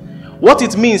Christ. What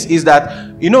it means is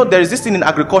that, there is this thing in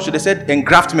agriculture, they said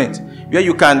engraftment, where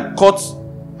you can cut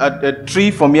a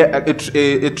tree from here,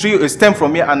 a stem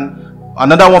from here, and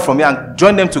another one from here, and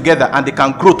join them together, and they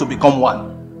can grow to become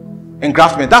one.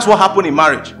 Engraftment. That's what happened in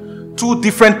marriage. Two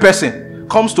different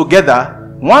persons comes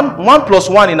together. One plus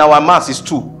one in our mass is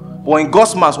 2, but in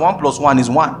God's mass, 1 plus 1 is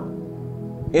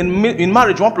 1. In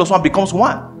marriage, 1 plus 1 becomes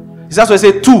 1. That's why I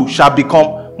say 2 shall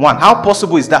become 1. How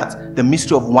possible is that? The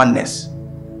mystery of oneness.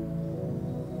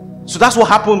 So that's what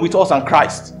happened with us and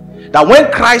Christ. That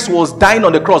when Christ was dying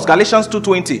on the cross, Galatians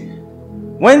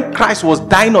 2:20, when Christ was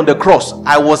dying on the cross,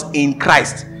 I was in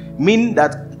Christ. Meaning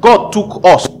that God took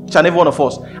us, each and every one of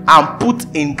us, and put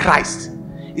in Christ.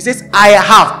 He says,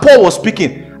 Paul was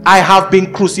speaking, I have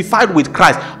been crucified with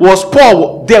Christ. Was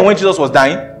Paul there when Jesus was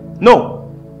dying?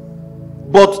 No.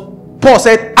 But Paul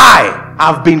said, I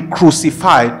have been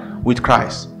crucified with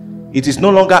Christ. It is no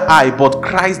longer I, but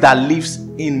Christ that lives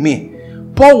in me.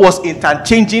 Paul was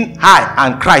interchanging I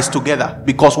and Christ together.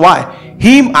 Because why?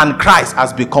 Him and Christ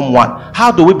has become one.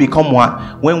 How do we become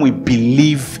one? When we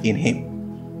believe in him.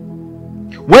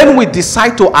 When we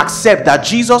decide to accept that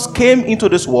Jesus came into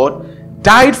this world,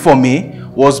 died for me,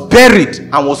 was buried,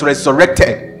 and was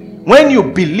resurrected. When you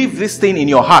believe this thing in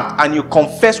your heart and you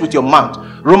confess with your mouth,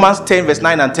 Romans 10 verse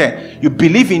 9 and 10, you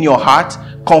believe in your heart,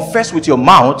 confess with your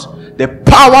mouth, the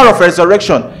power of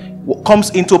resurrection comes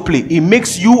into play. It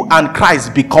makes you and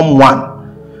Christ become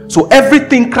one. So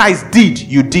everything Christ did,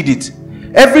 you did it.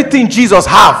 Everything Jesus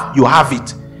have, you have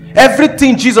it.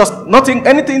 Everything Jesus,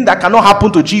 anything that cannot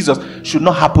happen to Jesus should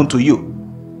not happen to you.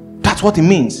 That's what it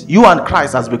means. You and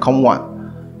Christ has become one.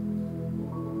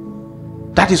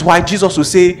 That is why Jesus will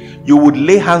say, you would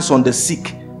lay hands on the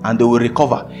sick and they will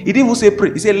recover. He didn't even say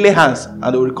pray. He said lay hands and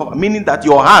they will recover. Meaning that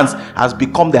your hands has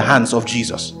become the hands of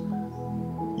Jesus.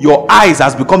 Your eyes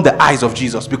has become the eyes of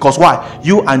Jesus. Because why?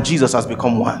 You and Jesus has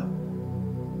become one.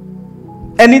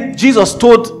 And Jesus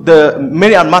told the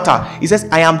Mary and Martha, he says,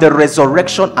 I am the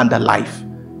resurrection and the life.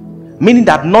 Meaning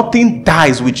that nothing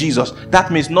dies with Jesus.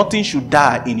 That means nothing should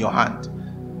die in your hand.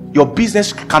 Your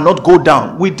business cannot go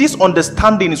down. With this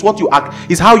understanding is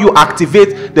how you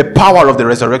activate the power of the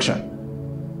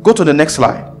resurrection. Go to the next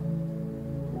slide.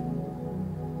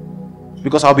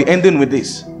 Because I'll be ending with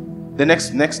this. The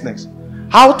next.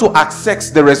 How to access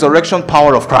the resurrection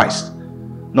power of Christ.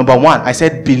 Number 1, I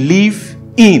said believe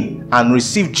in and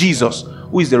receive Jesus,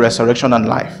 who is the resurrection and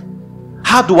life.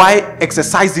 How do I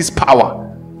exercise this power?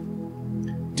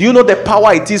 Do you know the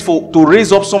power it is to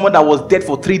raise up someone that was dead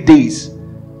for 3 days?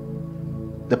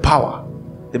 The power.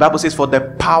 The Bible says, for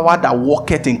the power that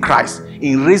worketh in Christ,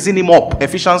 in raising him up.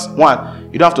 Ephesians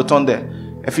 1. You don't have to turn there.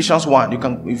 Ephesians 1, you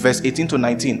can, verse 18 to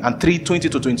 19 and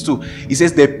 3:20 to 22. It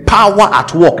says the power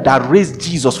at work that raised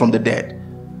Jesus from the dead.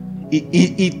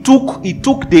 He took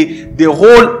the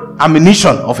whole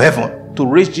ammunition of heaven to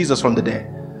raise Jesus from the dead.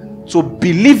 So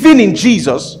believing in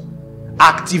Jesus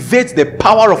activates the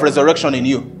power of resurrection in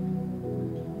you.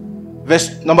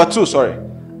 Verse number 2, sorry.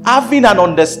 Having an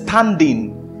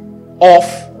understanding of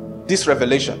this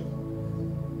revelation.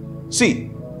 See,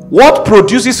 what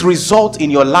produces result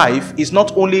in your life is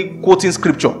not only quoting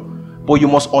scripture, but you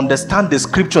must understand the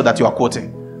scripture that you are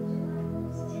quoting.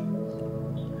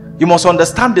 You must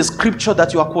understand the scripture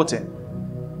that you are quoting.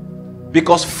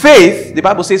 Because faith, the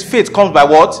Bible says faith comes by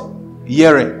what?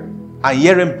 Hearing. And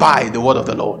hearing by the word of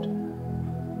the Lord.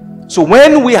 So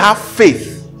when we have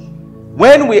faith,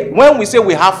 when we say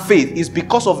we have faith, it's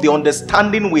because of the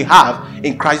understanding we have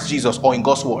in Christ Jesus or in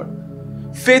God's word.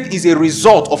 Faith is a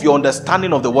result of your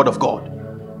understanding of the word of God.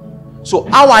 So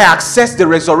how I access the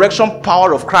resurrection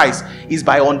power of Christ is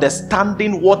by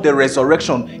understanding what the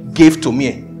resurrection gave to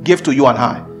me, gave to you and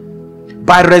I.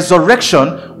 By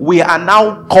resurrection, we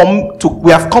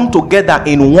have come together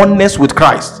in oneness with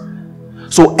Christ.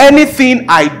 So anything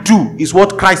I do is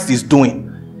what Christ is doing.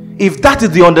 If that is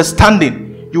the understanding,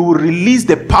 you will release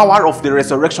the power of the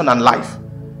resurrection and life.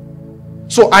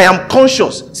 So I am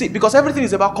conscious. See, because everything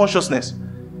is about consciousness.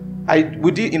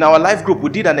 We did in our life group, we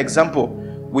did an example.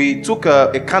 We took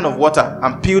a can of water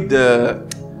and peeled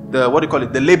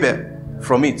the label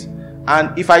from it.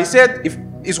 And if I said, if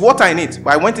it's water in it,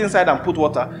 but I went inside and put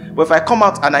water, but if I come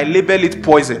out and I label it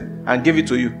poison and give it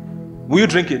to you, will you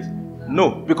drink it?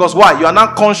 No. Because why? You are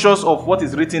not conscious of what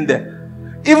is written there.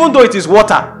 Even though it is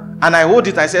water, and I hold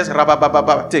it and says,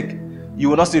 take, you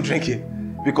will not still drink it.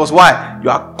 Because why?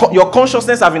 Your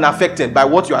consciousness has been affected by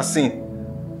what you are seeing.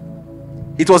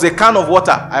 It was a can of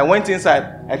water. I went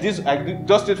inside. I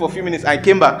just stayed for a few minutes. I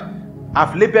came back.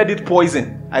 I've labeled it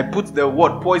poison. I put the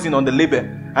word poison on the label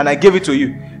and I gave it to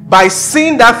you. By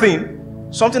seeing that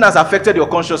thing, something has affected your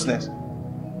consciousness.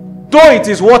 Though it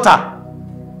is water,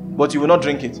 but you will not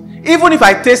drink it. Even if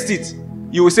I taste it,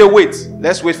 you will say, wait,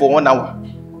 let's wait for 1 hour.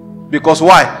 Because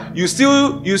why? You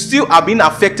still are being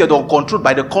affected or controlled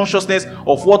by the consciousness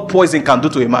of what poison can do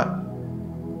to a man.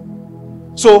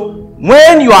 So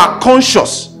when you are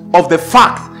conscious of the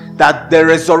fact that the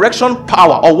resurrection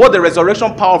power, or what the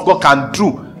resurrection power of God can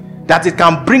do, that it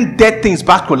can bring dead things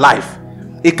back to life.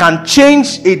 It can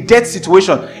change a dead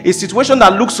situation. A situation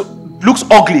that looks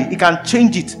ugly, it can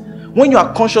change it. When you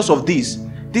are conscious of this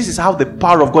is how the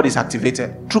power of God is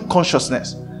activated, through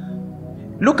consciousness.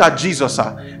 Look at Jesus,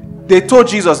 sir. They told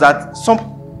Jesus that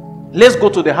let's go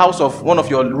to the house of one of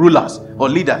your rulers or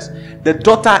leaders. The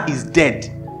daughter is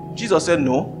dead. Jesus said,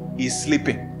 no, he's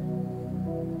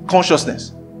sleeping.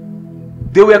 Consciousness.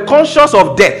 They were conscious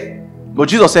of death, but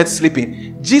Jesus said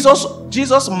sleeping.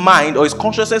 Jesus' mind or his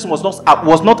consciousness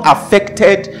was not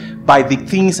affected by the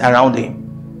things around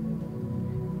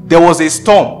him. There was a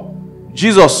storm.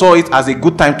 Jesus saw it as a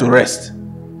good time to rest.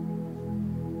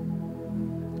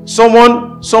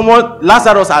 Someone,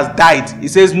 Lazarus has died. He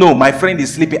says, no, my friend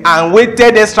is sleeping, and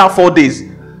waited extra 4 days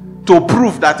to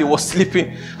prove that he was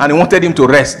sleeping and he wanted him to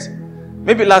rest.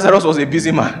 Maybe Lazarus was a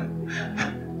busy man.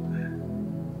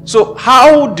 So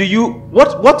how do you,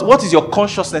 what is your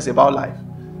consciousness about life?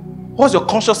 What's your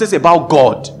consciousness about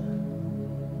God?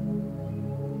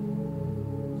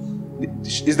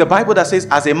 It's the Bible that says,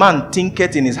 as a man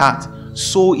thinketh in his heart,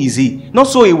 so is he. Not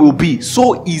so he will be,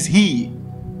 so is he.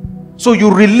 So you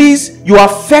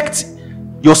affect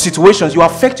your situations, you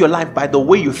affect your life by the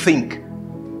way you think.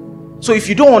 So if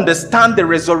you don't understand the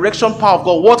resurrection power of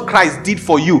God, what Christ did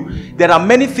for you, there are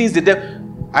many things the devil.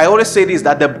 I always say this,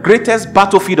 that the greatest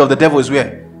battlefield of the devil is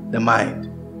where? The mind.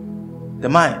 The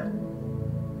mind.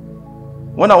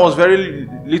 When I was very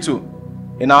little,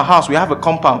 in our house, we have a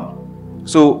compound.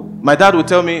 So my dad would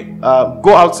tell me,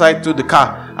 go outside to the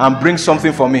car and bring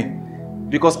something for me.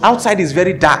 Because outside is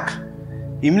very dark.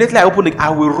 Immediately I open it, I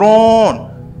will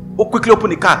run. Quickly open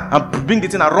the car and bring the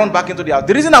thing and run back into the house.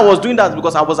 The reason I was doing that is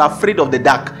because I was afraid of the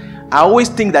dark. I always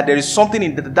think that there is something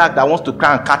in the dark that wants to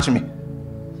try and catch me.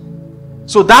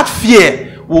 So that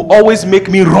fear will always make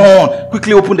me run,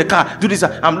 quickly open the car, do this.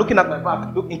 I'm looking at my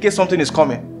back, look in case something is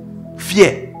coming.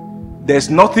 Fear.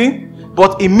 There's nothing,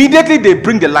 but immediately they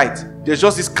bring the light. There's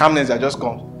just this calmness that just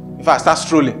comes. In fact, I start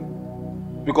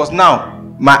strolling. Because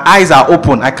now, my eyes are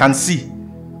open, I can see.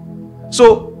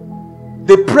 So,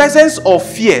 The presence of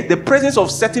fear, the presence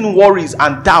of certain worries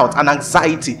and doubt and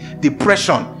anxiety,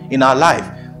 depression in our life,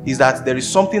 is that there is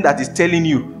something that is telling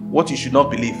you what you should not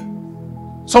believe.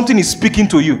 Something is speaking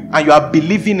to you and you are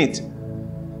believing it.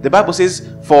 The Bible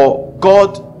says, for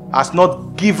God has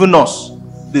not given us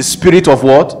the spirit of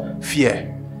what?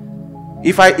 Fear.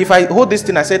 If I hold this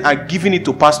thing, I said, I'm giving it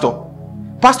to pastor.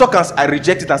 Pastor I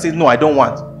reject it and say, no, I don't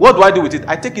want. What do I do with it?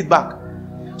 I take it back.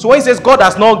 So when he says God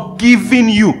has not given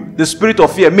you the spirit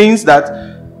of fear, means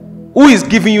that who is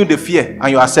giving you the fear and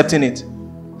you're accepting it?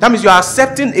 That means you're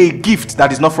accepting a gift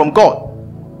that is not from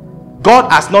God.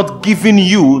 God has not given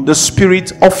you the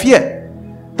spirit of fear.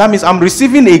 That means I'm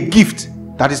receiving a gift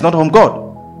that is not from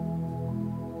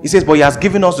God. He says, but he has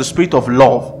given us the spirit of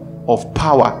love, of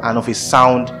power, and of a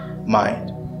sound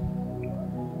mind.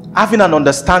 Having an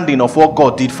understanding of what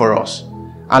God did for us.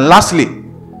 And lastly,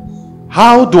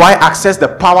 how do I access the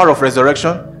power of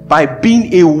resurrection? By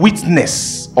being a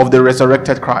witness of the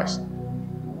resurrected Christ.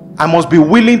 I must be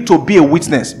willing to be a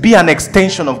witness, be an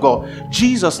extension of God.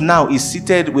 Jesus now is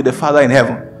seated with the Father in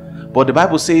heaven. But the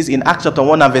Bible says in Acts chapter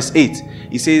 1 and verse 8,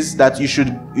 it says that you should,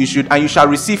 and you shall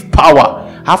receive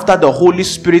power after the Holy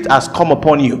Spirit has come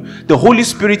upon you. The Holy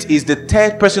Spirit is the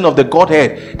third person of the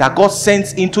Godhead that God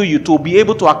sends into you to be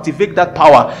able to activate that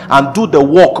power and do the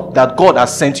work that God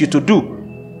has sent you to do.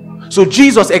 So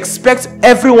Jesus expects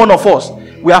every one of us.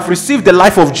 We have received the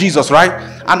life of Jesus, right?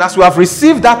 And as we have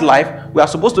received that life, we are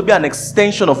supposed to be an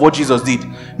extension of what Jesus did.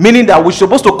 Meaning that we're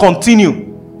supposed to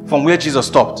continue from where Jesus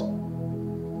stopped.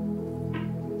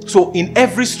 So in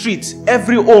every street,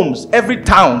 every homes, every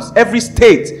towns, every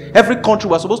state, every country,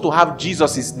 we're supposed to have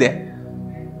Jesus is there.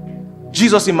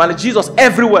 Jesus in Mali, Jesus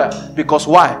everywhere. Because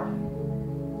why?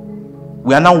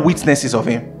 We are now witnesses of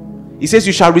him. He says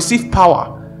you shall receive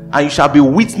power and you shall be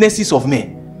witnesses of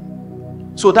me.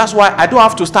 So that's why I don't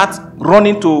have to start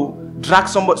running to drag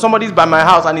somebody. Somebody's by my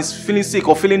house and is feeling sick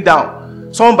or feeling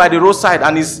down. Someone by the roadside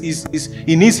and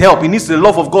he needs help. He needs the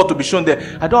love of God to be shown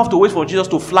there. I don't have to wait for Jesus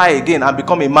to fly again and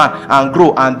become a man and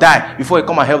grow and die before he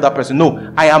come and help that person.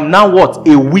 No, I am now what?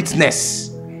 A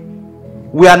witness.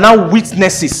 We are now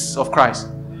witnesses of Christ.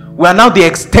 We are now the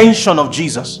extension of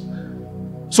Jesus.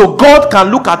 So God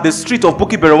can look at the street of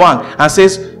Bukit Berawang and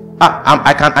says,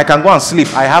 I can go and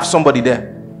sleep. I have somebody there.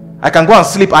 I can go and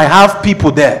sleep. I have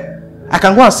people there. I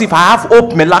can go and sleep. I have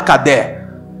Hope Melaka there.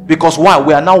 Because why?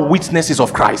 We are now witnesses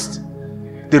of Christ.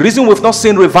 The reason we've not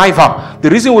seen revival, the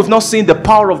reason we've not seen the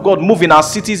power of God move in our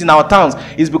cities, in our towns,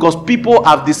 is because people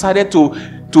have decided to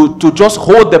just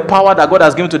hold the power that God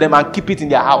has given to them and keep it in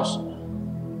their house.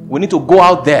 We need to go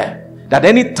out there. That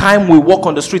any time we walk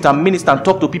on the street and minister and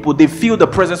talk to people, they feel the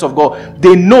presence of God.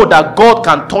 They know that God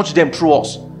can touch them through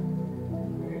us.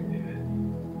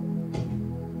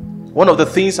 One of the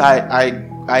things I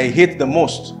hate the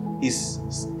most is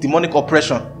demonic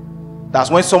oppression. That's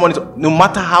when someone is, no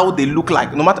matter how they look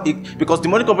like, because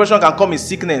demonic oppression can come in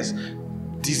sickness,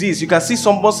 disease. You can see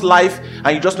someone's life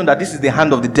and you just know that this is the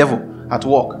hand of the devil at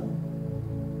work.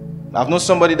 I've known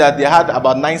somebody that they had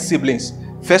about 9 siblings.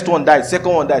 First one died,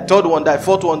 second one died, third one died,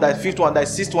 fourth one died, fifth one died,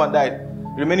 sixth one died.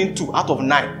 Remaining 2 out of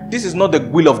 9. This is not the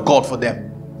will of God for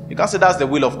them. You can't say that's the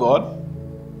will of God.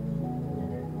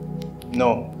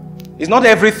 No. It's not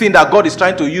everything that God is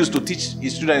trying to use to teach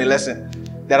his children a lesson.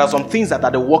 There are some things that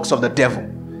are the works of the devil.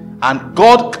 And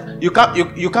God, you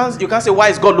can't say, why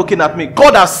is God looking at me?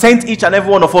 God has sent each and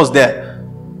every one of us there.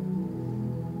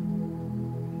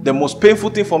 The most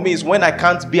painful thing for me is when I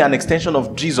can't be an extension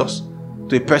of Jesus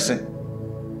to a person.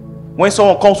 When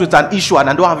someone comes with an issue and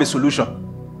I don't have a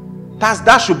solution.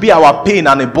 That should be our pain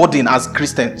and a burden as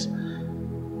Christians.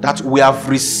 That we have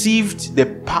received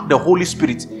the Holy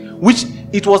Spirit. Which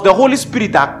it was the Holy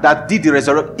Spirit that did the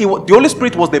resurrection. The Holy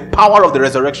Spirit was the power of the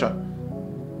resurrection.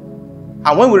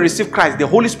 And when we receive Christ, the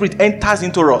Holy Spirit enters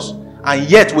into us. And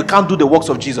yet we can't do the works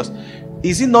of Jesus.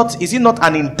 Is it not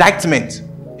an indictment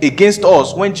against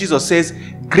us when Jesus says,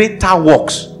 greater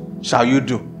works shall you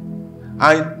do?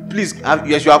 And please,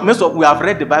 yes, we have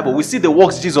read the Bible. We see the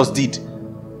works Jesus did.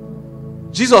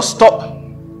 Jesus stopped.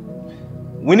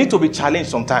 We need to be challenged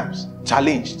sometimes.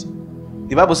 Challenged.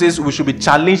 The Bible says we should be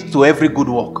challenged to every good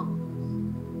work.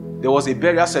 There was a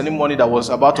burial ceremony that was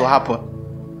about to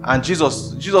happen. And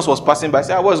Jesus was passing by. He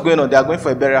said, what's going on? They are going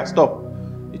for a burial. Stop.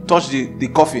 He touched the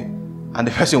coffin. And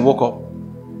the person woke up.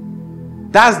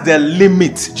 That's the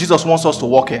limit Jesus wants us to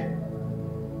walk in.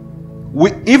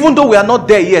 Even though we are not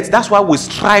there yet, that's why we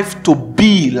strive to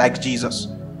be like Jesus.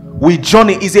 We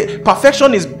journey.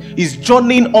 Perfection is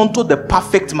journeying onto the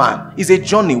perfect man. It's a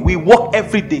journey. We walk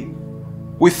every day.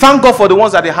 We thank God for the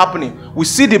ones that are happening. We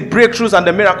see the breakthroughs and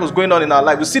the miracles going on in our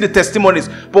life. We see the testimonies,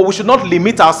 but we should not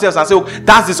limit ourselves and say, oh,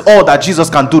 that is all that Jesus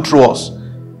can do through us.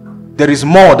 There is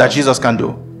more that Jesus can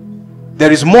do.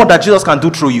 There is more that Jesus can do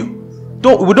through you.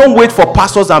 We don't wait for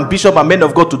pastors and bishops and men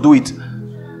of God to do it.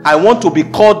 I want to be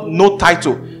called no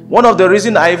title. One of the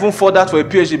reasons I even fought that for a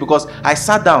PhD, because I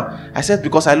sat down. I said,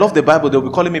 because I love the Bible, they'll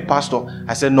be calling me pastor.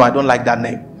 I said, no, I don't like that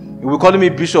name. If we calling me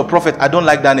bishop, prophet, I don't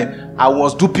like that name. I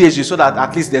must do PhD so that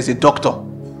at least there's a doctor.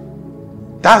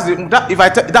 That's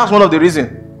one of the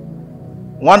reasons.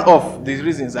 One of the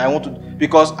reasons I want to,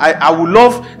 because I would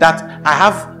love that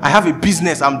I have a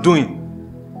business I'm doing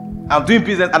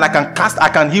business, and I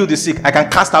can heal the sick, I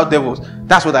can cast out devils.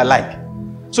 That's what I like.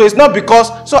 So it's not because,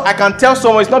 so I can tell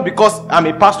someone, it's not because I'm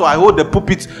a pastor, I hold the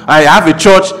pulpit, I have a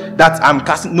church that I'm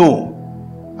casting. No.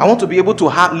 I want to be able to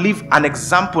leave an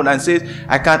example and say,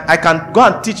 I can go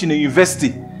and teach in a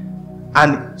university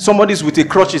and somebody's with a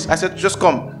crutches. I said, just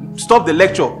come, stop the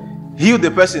lecture, heal the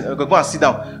person, go and sit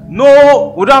down.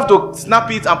 No, we don't have to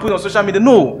snap it and put it on social media.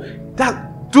 No,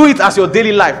 do it as your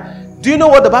daily life. Do you know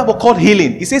what the Bible called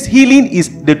healing? It says healing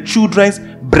is the children's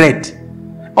bread.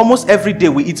 Almost every day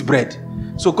we eat bread.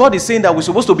 So God is saying that we're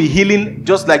supposed to be healing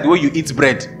just like the way you eat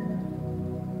bread.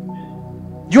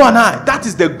 You and I, that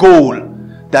is the goal.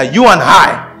 That you and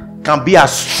I can be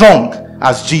as strong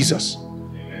as Jesus.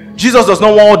 Jesus does not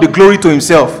want all the glory to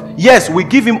himself. Yes, we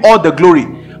give him all the glory,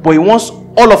 but he wants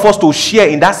all of us to share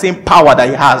in that same power that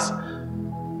he has.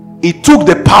 He took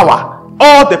the power,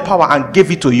 all the power, and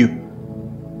gave it to you.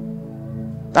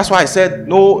 That's why I said,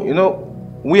 no,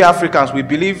 we Africans, we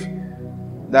believe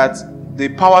that the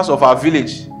powers of our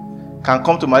village can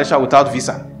come to Malaysia without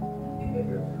visa.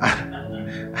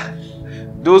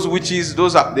 Those witches,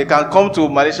 they can come to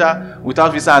Malaysia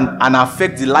without visa and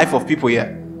affect the life of people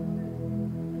here.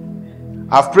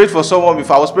 I've prayed for someone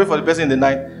before. I was praying for the person in the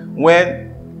night.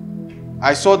 When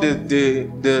I saw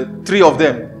the three of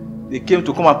them, they came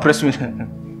to come and press me.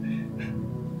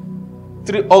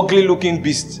 Three ugly looking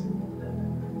beasts.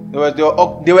 They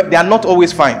are not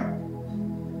always fine.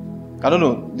 I don't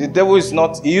know. The devil is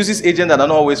not, he uses agents that are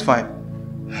not always fine.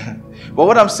 But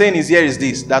what I'm saying is here is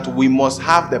this, that we must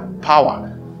have the power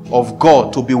of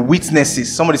God to be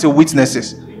witnesses. Somebody say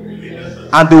witnesses.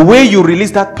 And the way you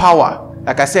release that power,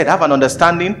 like I said, have an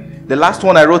understanding. The last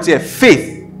one I wrote here,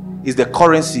 faith is the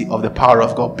currency of the power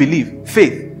of God. Believe,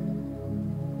 faith.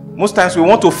 Most times we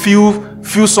want to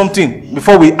feel something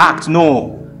before we act.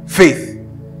 No, faith.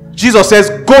 Jesus says,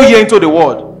 go here into the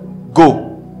world. Go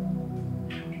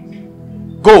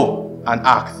and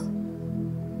act.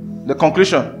 The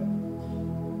conclusion.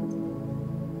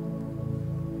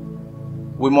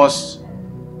 We must,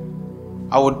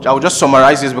 I would just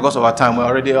summarize this because of our time. We're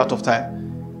already out of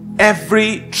time.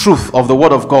 Every truth of the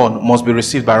word of God must be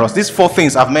received by us. These four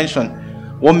things I've mentioned.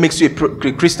 What makes you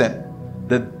a Christian?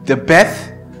 The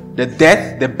birth, the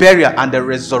death, the burial, and the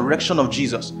resurrection of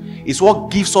Jesus is what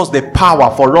gives us the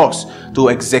power for us to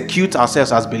execute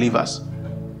ourselves as believers,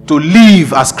 to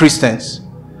live as Christians,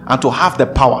 and to have the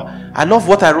power. I love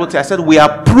what I wrote here. I said we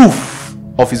are proof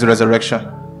of his resurrection.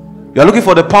 You are looking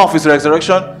for the power of his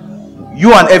resurrection.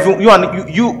 You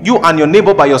and your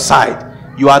neighbor by your side,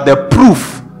 you are the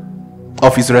proof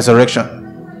of his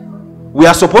resurrection. We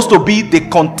are supposed to be the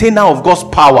container of God's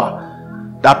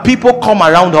power, that people come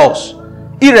around us,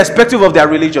 irrespective of their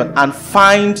religion, and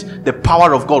find the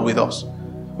power of God with us.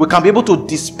 We can be able to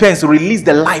dispense, release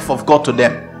the life of God to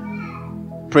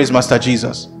them. Praise Master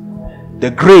Jesus.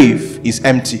 The grave is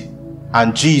empty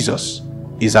and Jesus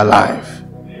is alive.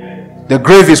 The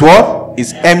grave is what?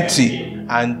 Is empty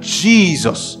and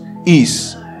Jesus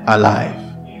is alive.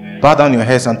 Bow down your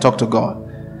heads and talk to God.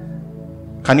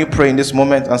 Can you pray in this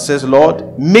moment and says,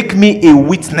 Lord, make me a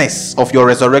witness of your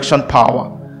resurrection power.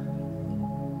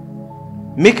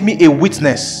 Make me a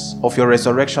witness of your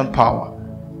resurrection power.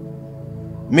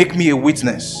 Make me a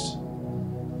witness.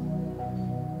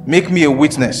 Make me a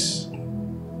witness.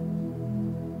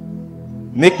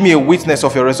 Make me a witness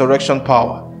of your resurrection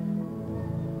power.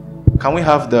 Can we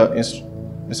have the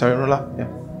Mr. Rola? Yeah.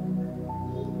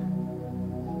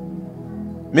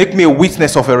 Make me a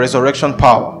witness of your resurrection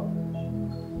power.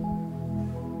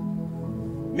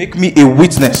 Make me a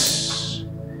witness.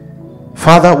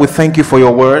 Father, we thank you for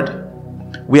your word.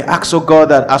 We ask, oh God,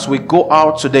 that as we go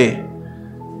out today,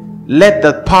 let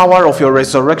the power of your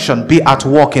resurrection be at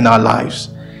work in our lives.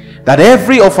 That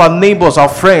every of our neighbors, our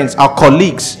friends, our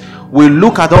colleagues will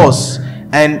look at us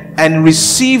and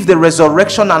receive the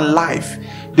resurrection and life.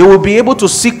 They will be able to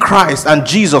see Christ and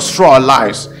Jesus through our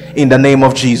lives in the name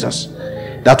of Jesus.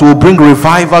 That will bring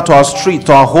revival to our street,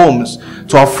 to our homes,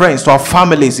 to our friends, to our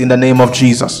families in the name of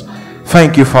Jesus.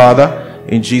 Thank you, Father,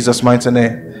 in Jesus' mighty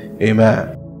name.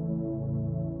 Amen.